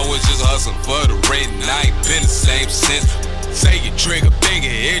expense. I was just hustling for the rate, and I ain't been the same since. Say your trigger,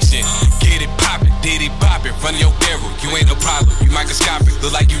 finger itching. Get it poppin', diddy bop in front of your barrel. You ain't no problem, you microscopic.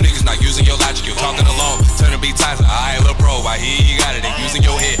 Look like you niggas not using your logic. You're talking along, turn to be Tyson. I ain't a pro, I hear you got it. They using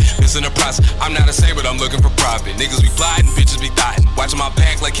your head, missing the process. I'm not a saver, but I'm looking for profit. Niggas be plotting, bitches be thotting. Watching my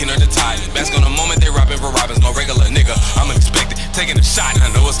back like Kenner the Titan. Bask on the moment, they robbing for robbins. No regular nigga, I'm unexpected. Taking a shot, and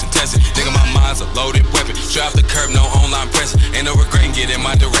I know it's contested. Nigga, my mind's a loaded weapon. Straight off the curb, no online pressing. Ain't no regret, get in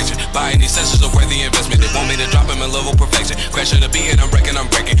my direction. Buying these sessions a worthy investment. They want me to drop him in level perfection. Crashing the beat and I'm breaking.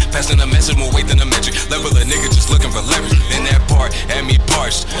 Passing the message, more weight than the metric. Level a nigga just looking for leverage. In that part, had me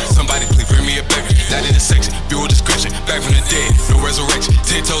parched. Somebody please bring me a beverage. That in the section, fuel discretion. Back from the dead, no resurrection.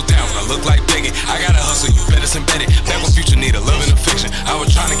 10 toes down when I look like begging. I gotta hustle, you better embedded. Back when future need a love and affection. I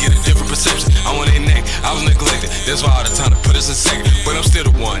was trying to get a different perception. I want their neck, I was neglected. That's why all the time to put us in second. But I'm still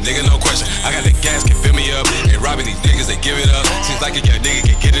the one, nigga, no question. I got that gas, can fill me up. And robbing these niggas, they give it up. Seems like a young nigga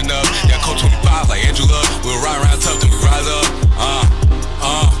can get enough. Y'all coach 25 like Andrew Love. We'll ride around tough till we rise up.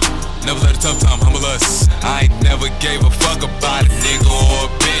 Never let a tough time humble us. I ain't never gave a fuck about a nigga or a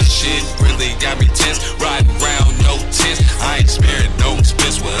bitch. Shit really got me tense. Riding round, no tense. I ain't sparing no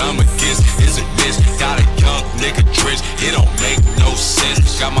expense. What I'm against is a miss. Got a young nigga drenched. It don't make no sense.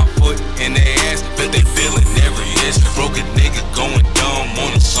 Got my foot in their ass, but they feeling every inch. Broken nigga going dumb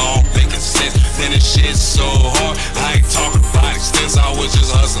on the song, making sense. Then this shit so hard, I ain't talking about extents. I was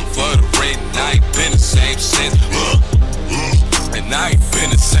just hustling for the rate, and I ain't been the same since. And I ain't been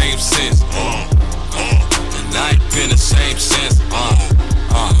the same since. And I ain't been the same since.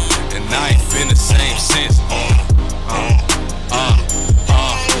 And I ain't been the same since.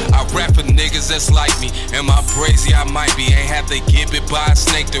 I rap for niggas that's like me. Am I crazy? I might be. Ain't have to get bit by a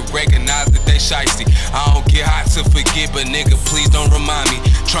snake to recognize that they shiesty. I don't get hot to forget, but nigga, please don't remind me.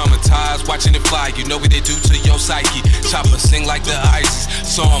 Traumatized, watching it fly. You know what they do to your psyche. Chopper sing like the ISIS,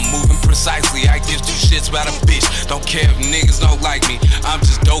 so I'm moving precisely. I give two shits about a bitch. Don't care if niggas don't like me. I'm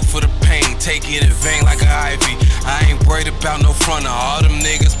just dope for the pain. Take it in vain like an ivy. I ain't worried about no front of all them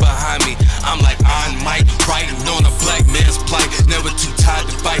niggas behind me. I'm like on mic, writing on a black man's plight. Never too tired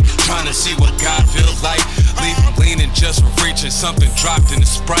to fight. Trying to see what God feels like. Leaving leaning just for reaching. Something dropped in the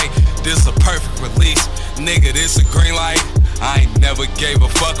Sprite. This a perfect release. Nigga, this a green light. I ain't never gave a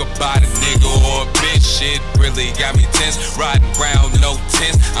fuck about a nigga or a bitch. Shit really got me tense. Riding round, no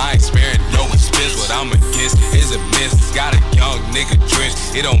tense. I ain't sparing no expense. What I'm against is a miss. Got a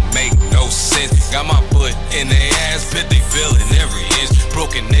it don't make no sense. Got my foot in their ass, bet they feeling every inch.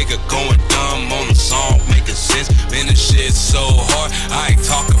 Broken nigga going dumb on the song, making sense. Man, this shit so hard, I ain't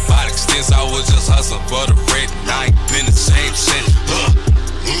talking about extents. I was just hustling for the bread, and I ain't been the same since.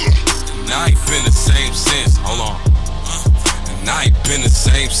 And I ain't been the same since. Hold on. And I ain't been the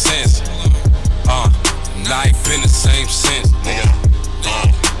same since. And I ain't been the same since,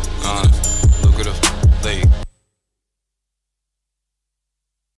 nigga.